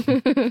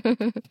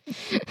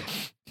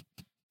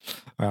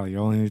 Well, you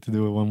only need to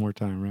do it one more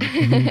time,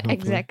 right?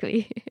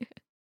 Exactly.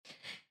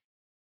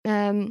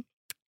 And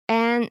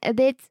a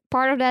bit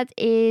part of that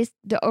is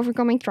the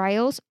overcoming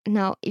trials.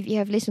 Now, if you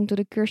have listened to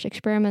the Curse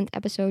experiment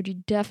episode, you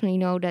definitely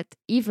know that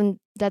even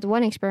that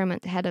one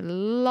experiment had a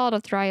lot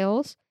of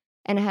trials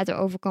and I had to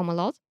overcome a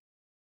lot.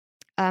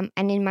 And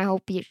in my whole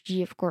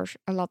PhD, of course,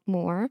 a lot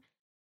more.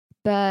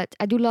 But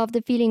I do love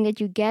the feeling that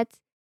you get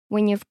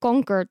when you've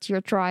conquered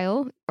your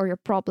trial or your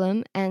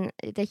problem and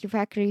that you've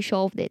actually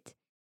solved it.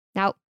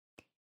 Now,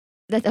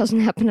 that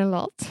doesn't happen a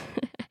lot.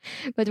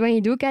 But when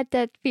you do get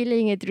that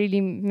feeling, it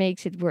really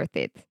makes it worth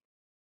it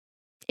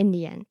in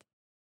the end.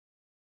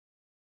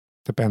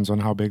 Depends on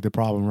how big the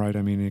problem, right?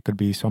 I mean, it could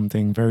be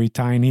something very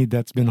tiny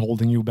that's been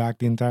holding you back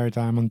the entire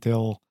time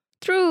until...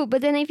 True,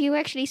 but then if you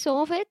actually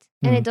solve it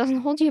and it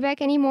doesn't hold you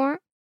back anymore,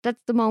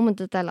 that's the moment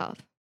that I love.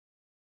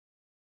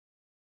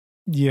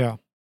 Yeah.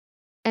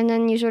 And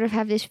then you sort of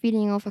have this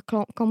feeling of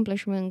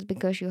accomplishment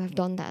because you have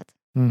done that.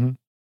 Mm-hmm.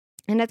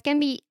 And that can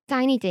be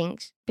tiny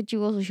things, but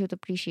you also should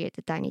appreciate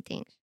the tiny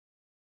things.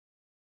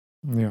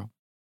 Yeah.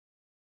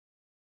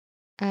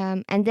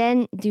 And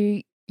then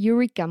the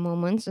eureka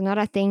moments,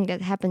 another thing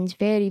that happens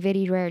very,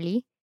 very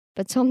rarely.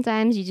 But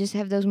sometimes you just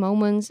have those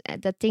moments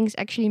that things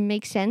actually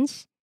make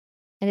sense.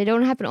 And they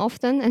don't happen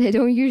often and they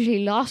don't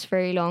usually last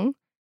very long.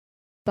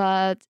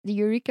 But the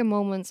eureka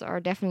moments are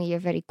definitely a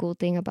very cool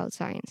thing about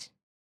science.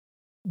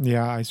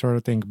 Yeah, I sort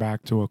of think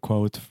back to a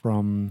quote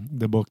from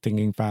the book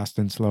Thinking Fast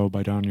and Slow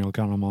by Daniel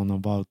Kahneman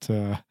about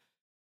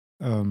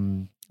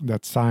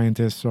that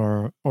scientists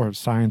or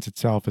science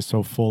itself is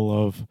so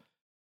full of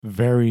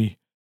very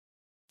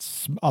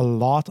a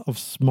lot of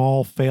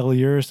small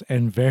failures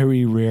and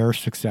very rare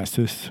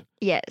successes.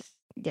 Yes,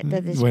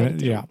 that is very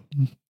true. Yeah.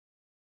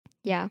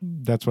 Yeah.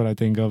 That's what I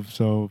think of.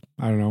 So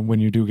I don't know. When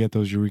you do get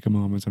those eureka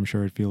moments, I'm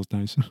sure it feels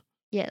nice.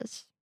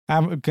 Yes.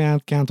 I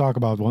can't talk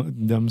about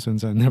them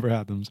since I never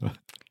had them. So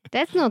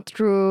That's not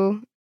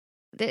true.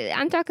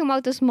 I'm talking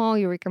about the small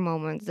eureka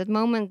moments. That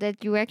moment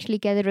that you actually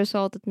get a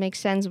result that makes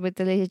sense with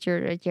the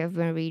literature that you have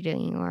been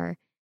reading, or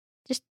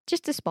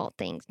just the small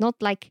things, not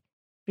like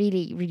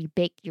really, really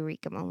big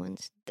eureka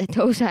moments.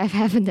 Those I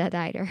haven't had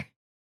either.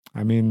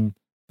 I mean,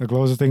 the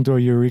closest thing to a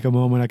eureka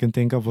moment I can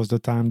think of was the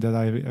time that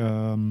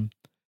I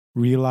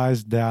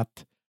realized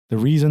that the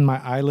reason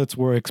my eyelids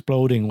were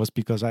exploding was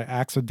because I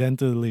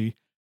accidentally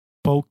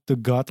poked the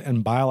gut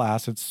and bile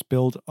acids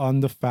spilled on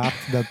the fat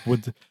that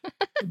would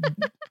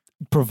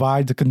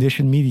provide the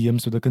conditioned medium.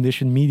 So the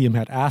conditioned medium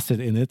had acid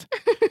in it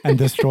and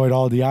destroyed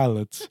all the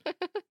eyelids.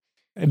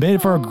 It made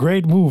it for a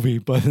great movie,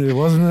 but it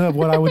wasn't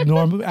what I would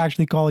normally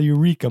actually call a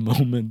eureka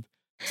moment.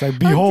 It's like,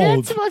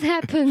 behold. That's what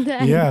happened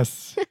then.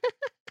 Yes.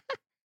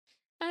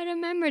 I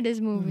remember this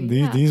movie.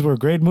 These were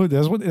great movies.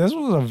 This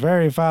was a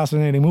very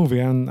fascinating movie,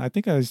 and I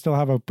think I still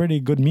have a pretty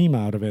good meme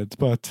out of it,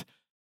 but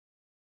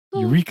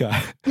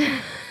eureka.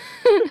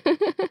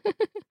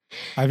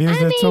 I've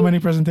used it in so many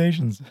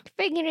presentations.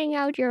 Figuring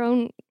out your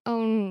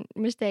own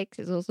mistakes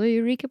is also a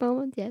eureka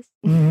moment, yes.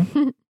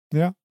 Mm-hmm.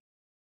 Yeah.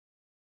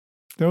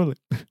 Totally.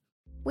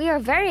 We are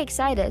very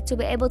excited to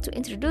be able to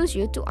introduce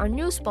you to our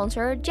new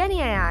sponsor,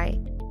 Jenny AI.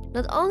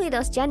 Not only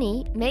does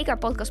Jenny make our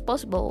podcast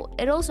possible,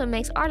 it also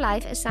makes our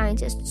life as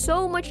scientists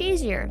so much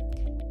easier.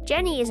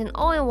 Jenny is an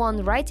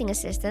all-in-one writing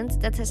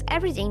assistant that has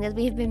everything that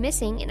we've been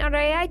missing in other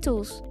AI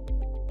tools.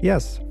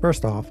 Yes,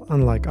 first off,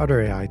 unlike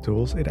other AI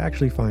tools, it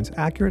actually finds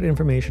accurate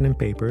information in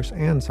papers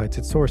and cites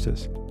its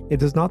sources. It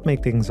does not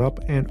make things up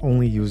and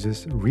only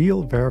uses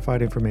real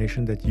verified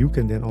information that you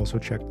can then also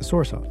check the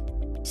source of.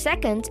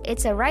 Second,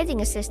 it's a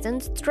writing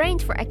assistant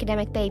trained for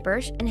academic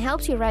papers and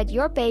helps you write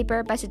your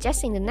paper by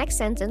suggesting the next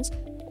sentence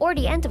or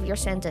the end of your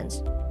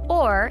sentence.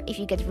 Or, if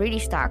you get really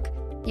stuck,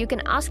 you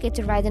can ask it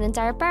to write an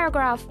entire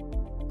paragraph,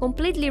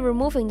 completely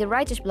removing the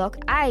writer's block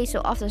I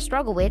so often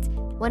struggle with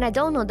when I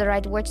don't know the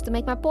right words to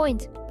make my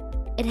point.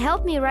 It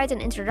helped me write an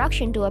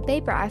introduction to a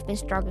paper I've been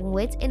struggling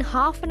with in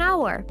half an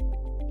hour.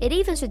 It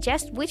even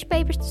suggests which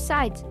papers to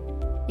cite.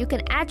 You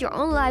can add your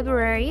own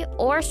library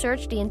or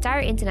search the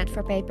entire internet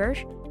for papers.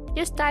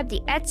 Just type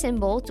the add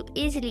symbol to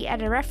easily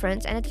add a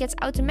reference and it gets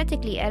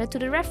automatically added to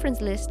the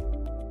reference list.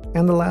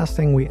 And the last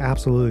thing we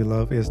absolutely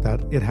love is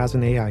that it has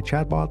an AI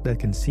chatbot that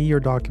can see your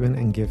document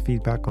and give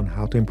feedback on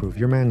how to improve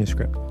your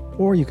manuscript.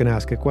 Or you can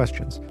ask it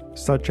questions,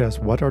 such as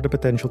what are the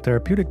potential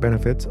therapeutic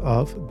benefits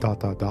of ...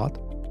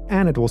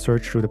 and it will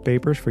search through the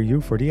papers for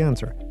you for the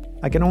answer.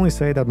 I can only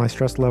say that my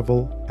stress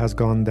level has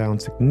gone down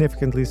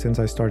significantly since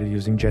I started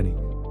using Jenny.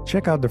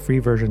 Check out the free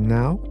version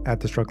now at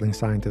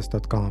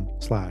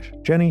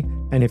thestrugglingscientist.com/Jenny,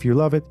 and if you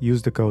love it,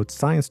 use the code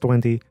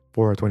SCIENCE20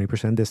 for a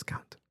 20%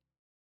 discount.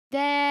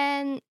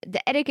 Then the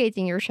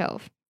educating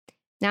yourself.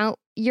 Now,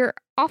 you're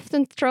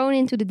often thrown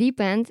into the deep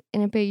end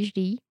in a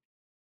PhD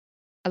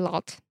a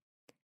lot,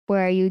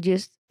 where you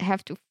just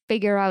have to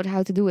figure out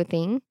how to do a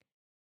thing.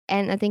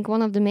 And I think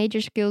one of the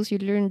major skills you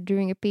learn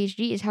during a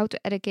PhD is how to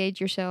educate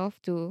yourself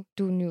to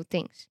do new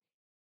things.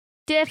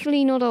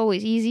 Definitely not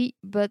always easy,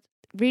 but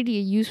really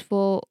a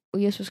useful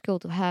skill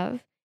to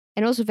have.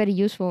 And also very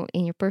useful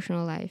in your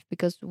personal life,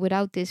 because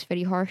without this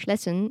very harsh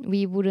lesson,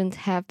 we wouldn't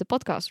have the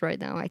podcast right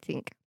now, I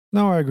think.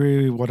 No, I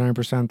agree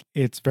 100%.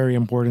 It's very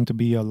important to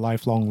be a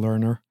lifelong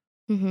learner.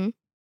 Mm-hmm.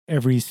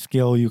 Every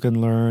skill you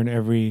can learn,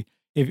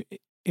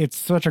 it's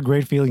such a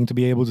great feeling to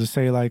be able to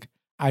say, like,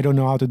 I don't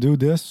know how to do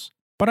this,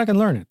 but I can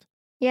learn it.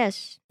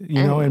 Yes.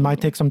 You know, it might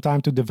take some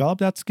time to develop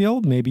that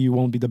skill. Maybe you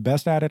won't be the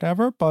best at it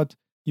ever, but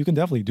you can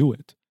definitely do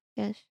it.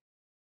 Yes.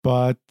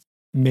 But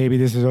maybe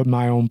this is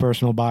my own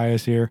personal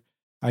bias here.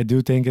 I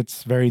do think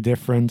it's very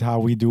different how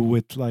we do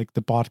with like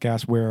the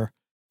podcast where,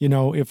 you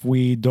know, if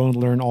we don't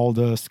learn all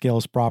the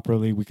skills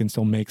properly, we can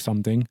still make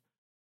something.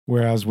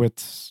 Whereas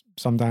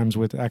sometimes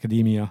with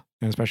academia,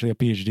 and especially a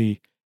PhD,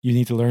 you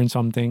need to learn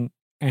something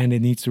and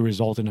it needs to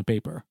result in a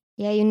paper.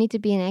 Yeah, you need to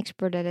be an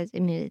expert at it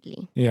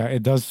immediately. Yeah,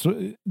 it does.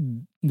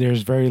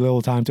 There's very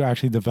little time to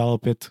actually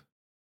develop it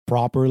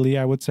properly,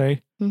 I would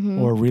say,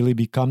 or really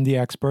become the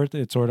expert.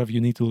 It's sort of,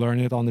 you need to learn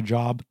it on the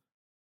job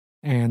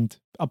and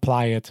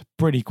apply it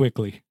pretty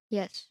quickly.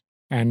 Yes.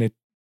 And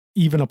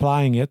even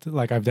applying it,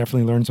 like I've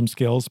definitely learned some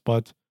skills,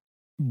 but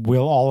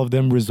will all of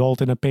them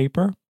result in a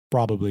paper?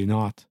 Probably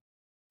not.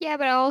 Yeah,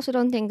 but I also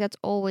don't think that's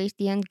always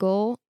the end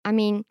goal. I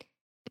mean,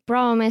 the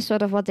problem is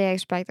sort of what they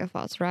expect of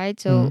us, right?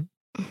 So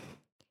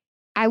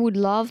I would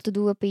love to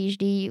do a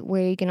PhD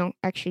where you can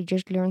actually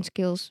just learn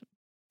skills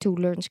to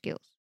learn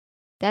skills.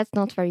 that's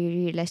not very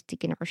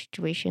realistic in our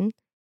situation.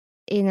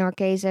 In our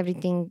case,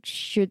 everything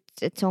should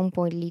at some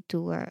point lead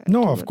to a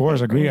No, to of a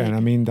course, paper agree. And I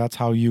indeed. mean, that's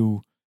how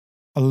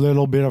a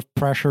little bit of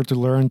pressure to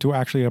learn to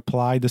actually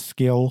apply the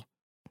skill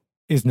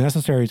is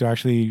necessary to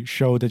actually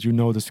show that you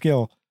know the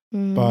skill.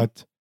 Mhm.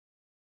 But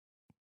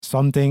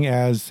something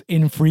as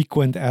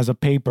infrequent as a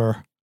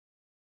paper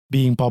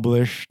being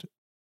published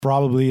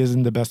probably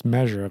isn't the best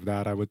measure of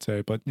that, I would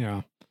say. But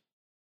yeah,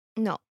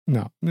 No.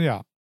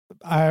 yeah.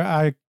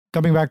 I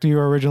coming back to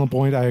your original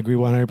point, I agree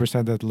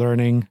 100% that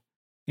learning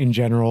in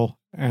general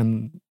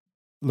and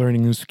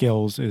learning new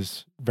skills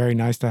is very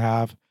nice to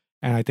have.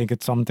 And I think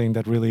it's something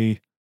that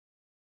really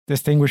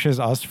distinguishes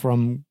us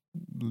from,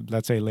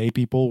 let's say, lay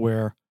people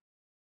where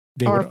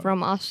they Or would.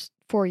 from us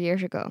 4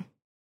 years ago,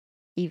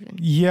 even.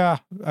 Yeah,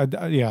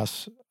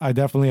 yes. I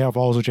definitely have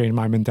also changed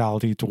my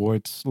mentality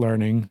towards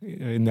learning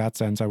in that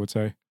sense, I would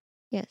say.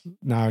 Yes.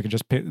 Now I can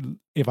just pick,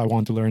 if I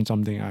want to learn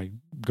something, I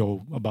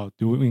go about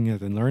doing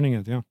it and learning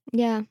it. Yeah.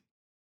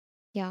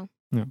 Yeah.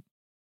 Yeah.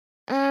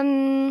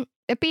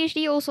 A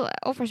PhD also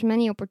offers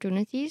many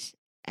opportunities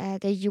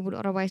that you would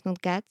otherwise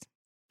not get.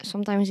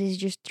 Sometimes it's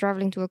just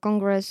traveling to a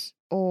congress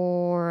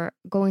or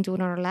going to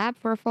another lab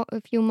for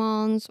a few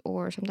months,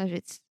 or sometimes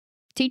it's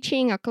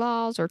teaching a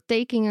class or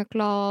taking a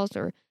class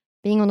or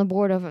being on the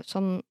board of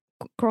some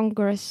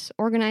congress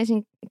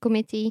organizing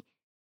committee.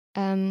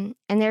 And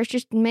there's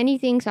just many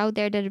things out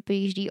there that a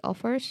PhD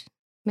offers,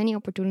 many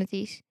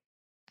opportunities,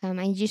 and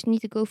you just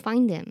need to go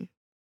find them.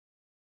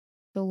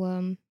 So,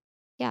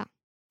 yeah,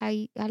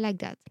 I like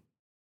that.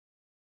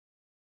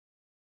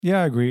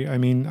 Yeah, I agree. I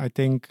mean, I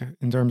think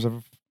in terms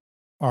of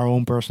our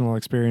own personal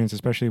experience,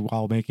 especially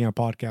while making a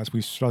podcast,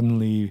 we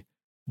suddenly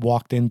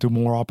walked into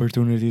more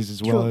opportunities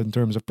as well True. in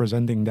terms of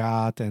presenting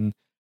that and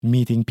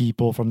meeting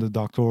people from the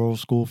doctoral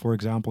school, for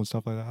example, and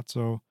stuff like that.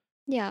 So,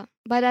 Yeah,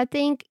 but I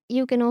think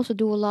you can also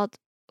do a lot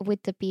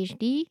with the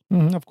PhD,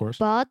 of course.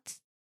 but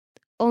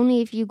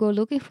only if you go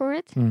looking for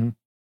it Mhm.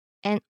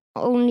 and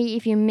only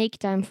if you make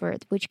time for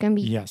it, which can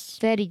be Yes.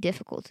 very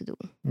difficult to do.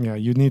 Yeah,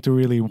 you need to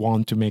really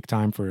want to make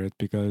time for it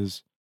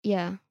because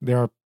Yeah, there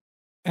are,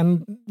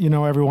 and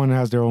everyone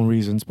has their own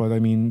reasons, but I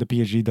mean, the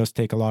PhD does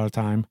take a lot of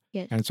time.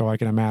 yes. And so I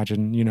can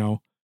imagine,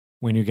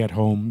 when you get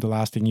home, the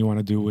last thing you want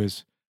to do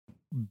is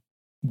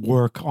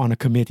work on a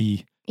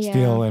committee Yeah.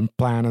 still and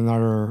plan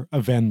another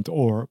event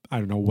or I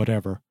don't know,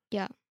 whatever.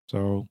 Yeah.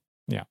 So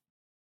yeah,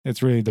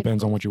 it really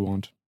depends on Difficult. what you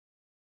want.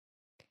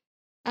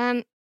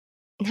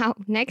 Now,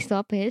 next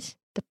up is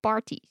the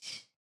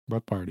parties.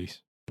 What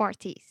parties?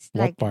 Parties.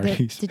 What Like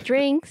parties? the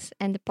drinks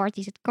and the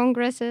parties at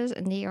congresses,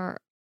 and they are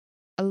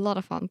a lot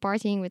of fun.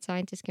 Partying with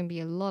scientists can be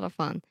a lot of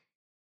fun.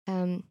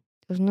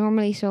 Those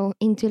normally so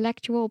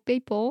intellectual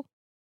people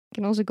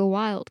can also go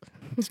wild.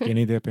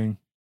 Skinny dipping.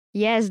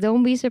 Yes,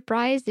 don't be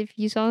surprised if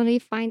you suddenly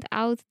find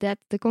out that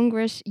the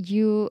congress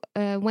you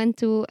went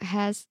to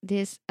has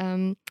this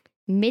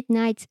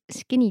midnight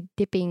skinny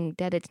dipping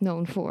that it's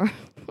known for.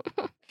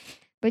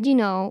 But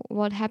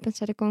what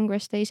happens at a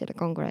congress stays at a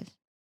congress.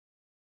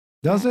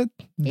 Does it?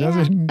 Does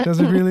Yeah. it? Does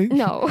it really?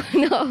 No,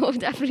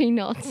 definitely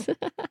not.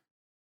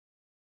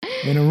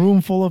 In a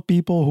room full of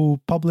people who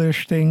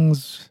publish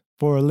things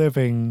for a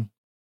living,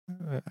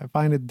 I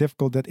find it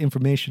difficult that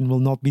information will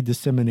not be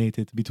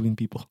disseminated between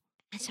people.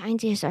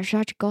 Scientists are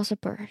such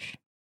gossipers.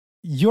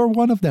 You're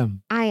one of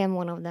them. I am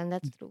one of them,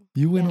 that's true.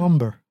 You and Yeah.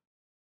 Amber.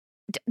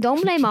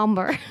 Don't blame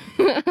Amber.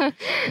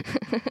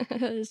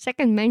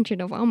 Second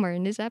mention of Amber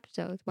in this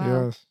episode.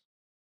 Wow. Yes.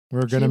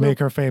 We're She going to will- make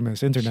her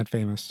famous, internet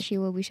famous. She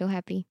will be so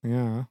happy.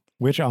 Yeah.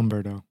 Which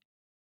Amber, though?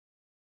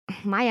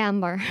 My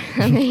Amber.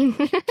 I mean,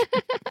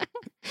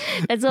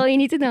 that's all you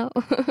need to know.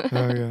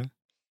 Oh, yeah.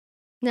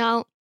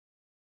 Now,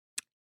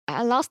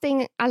 last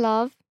thing I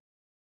love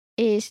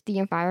is the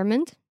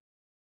environment.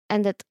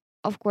 And that,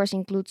 of course,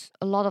 includes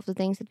a lot of the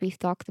things that we've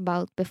talked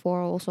about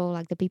before, also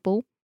like the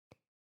people.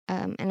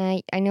 And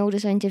I know the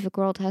scientific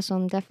world has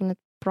some definite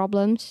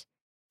problems.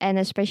 And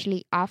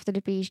especially after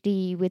the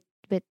PhD with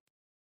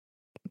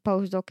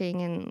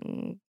postdocing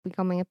and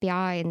becoming a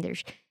PI, and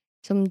there's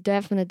some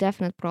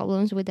definite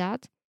problems with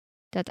that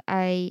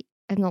I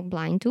am not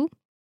blind to.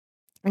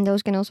 And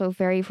those can also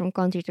vary from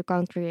country to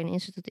country and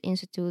institute to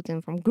institute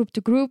and from group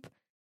to group,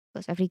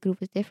 because every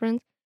group is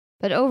different.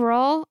 But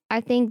overall,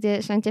 I think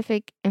the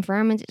scientific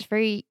environment is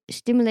very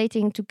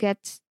stimulating to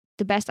get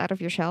the best out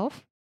of yourself.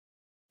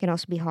 It can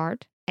also be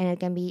hard, and it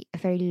can be a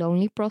very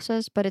lonely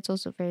process, but it's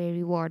also very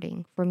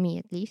rewarding, for me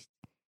at least.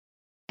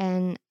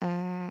 And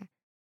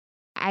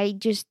I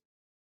just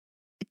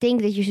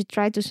think that you should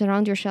try to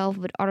surround yourself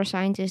with other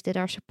scientists that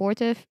are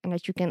supportive and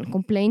that you can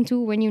complain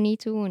to when you need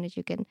to, and that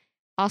you can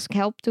ask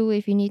help to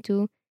if you need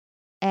to.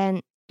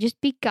 And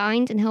just be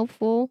kind and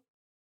helpful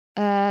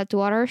to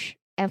others,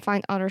 and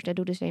find others that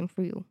do the same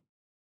for you.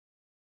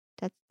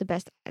 That's the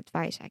best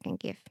advice I can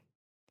give.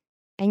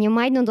 And you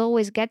might not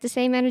always get the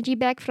same energy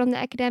back from the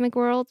academic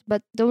world,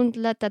 but don't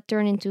let that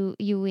turn into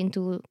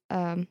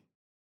A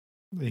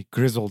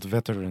grizzled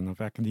veteran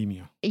of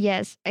academia.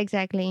 yes,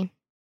 exactly.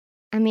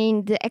 I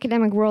mean, the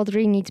academic world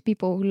really needs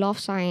people who love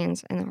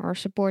science and are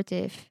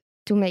supportive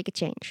to make a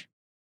change.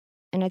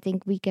 And I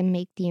think we can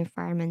make the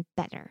environment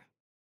better,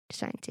 the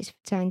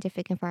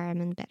scientific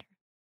environment better.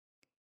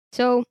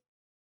 So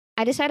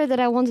I decided that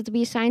I wanted to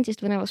be a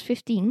scientist when I was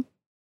 15.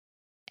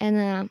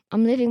 And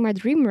I'm living my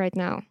dream right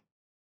now.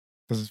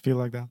 Does it feel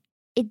like that?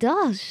 It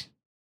does.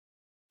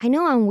 I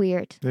know I'm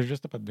weird. There's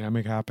just a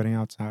pandemic happening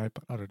outside,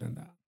 but other than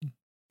that.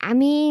 I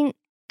mean,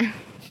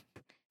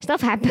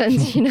 stuff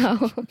happens, you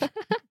know.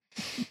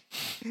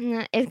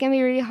 And, it can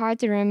be really hard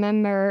to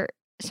remember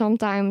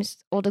sometimes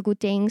all the good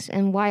things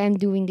and why I'm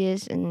doing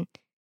this. And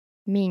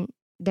I mean,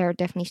 there are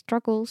definitely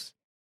struggles,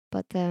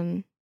 but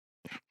I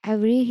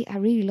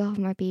really love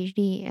my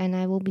PhD, and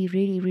I will be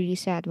really, really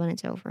sad when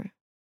it's over.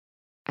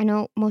 I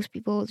know most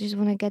people just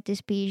want to get this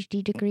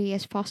PhD degree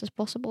as fast as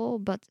possible,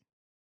 but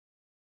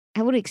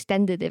I would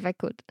extend it if I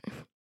could.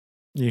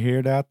 You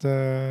hear that,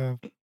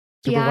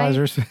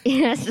 supervisors?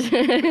 Yes.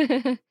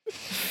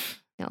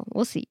 No,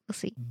 we'll see. We'll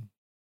see.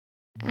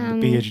 The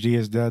PhD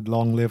is dead.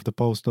 Long live the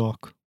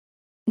postdoc.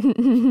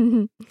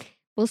 We'll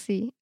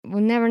see.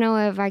 We'll never know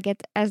if I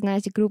get as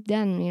nice a group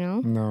then, you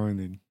know? No,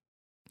 indeed.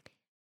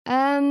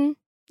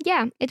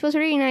 Yeah, it was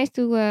really nice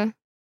to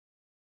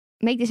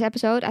make this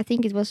episode. I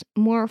think it was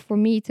more for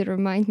me to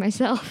remind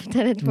myself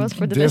than it was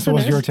for the This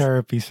listeners. was your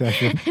therapy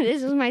session.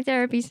 This was my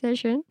therapy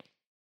session.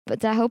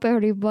 But I hope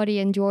everybody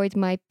enjoyed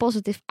my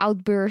positive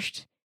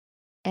outburst.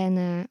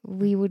 And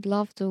we would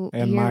love to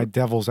And hear... my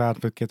devil's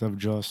advocate of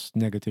just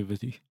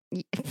negativity.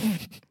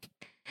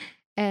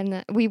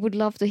 And we would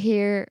love to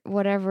hear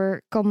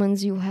whatever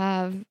comments you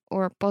have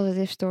or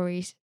positive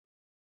stories.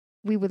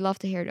 We would love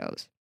to hear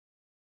those.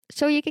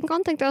 So you can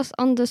contact us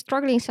on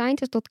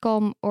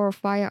thestrugglingscientist.com or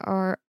via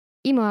our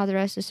email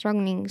address,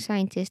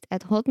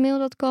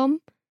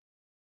 thestrugglingscientist@hotmail.com.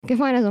 You can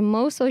find us on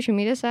most social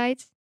media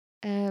sites.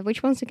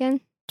 Which ones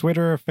again?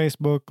 Twitter,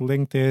 Facebook,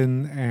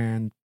 LinkedIn,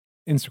 and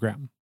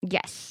Instagram.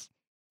 Yes.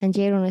 And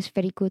Jaron is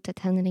very good at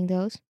handling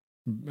those.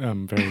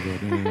 Very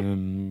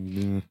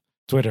good.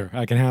 Twitter.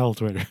 I can handle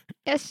Twitter.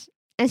 Yes.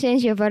 And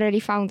since you've already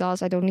found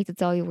us, I don't need to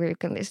tell you where you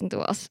can listen to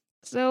us.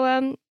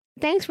 So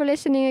thanks for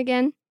listening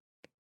again.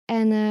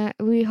 And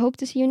we hope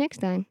to see you next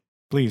time.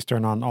 Please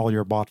turn on all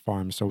your bot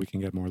farms so we can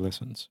get more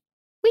listens.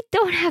 We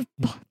don't have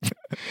bots.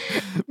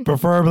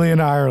 Preferably in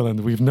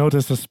Ireland. We've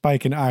noticed a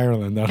spike in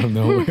Ireland out of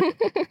nowhere.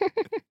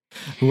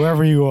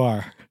 Whoever you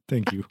are,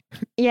 thank you.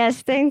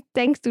 Yes,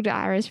 thanks to the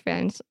Irish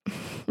fans.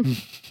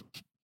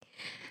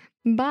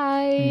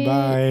 Bye.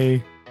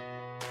 Bye.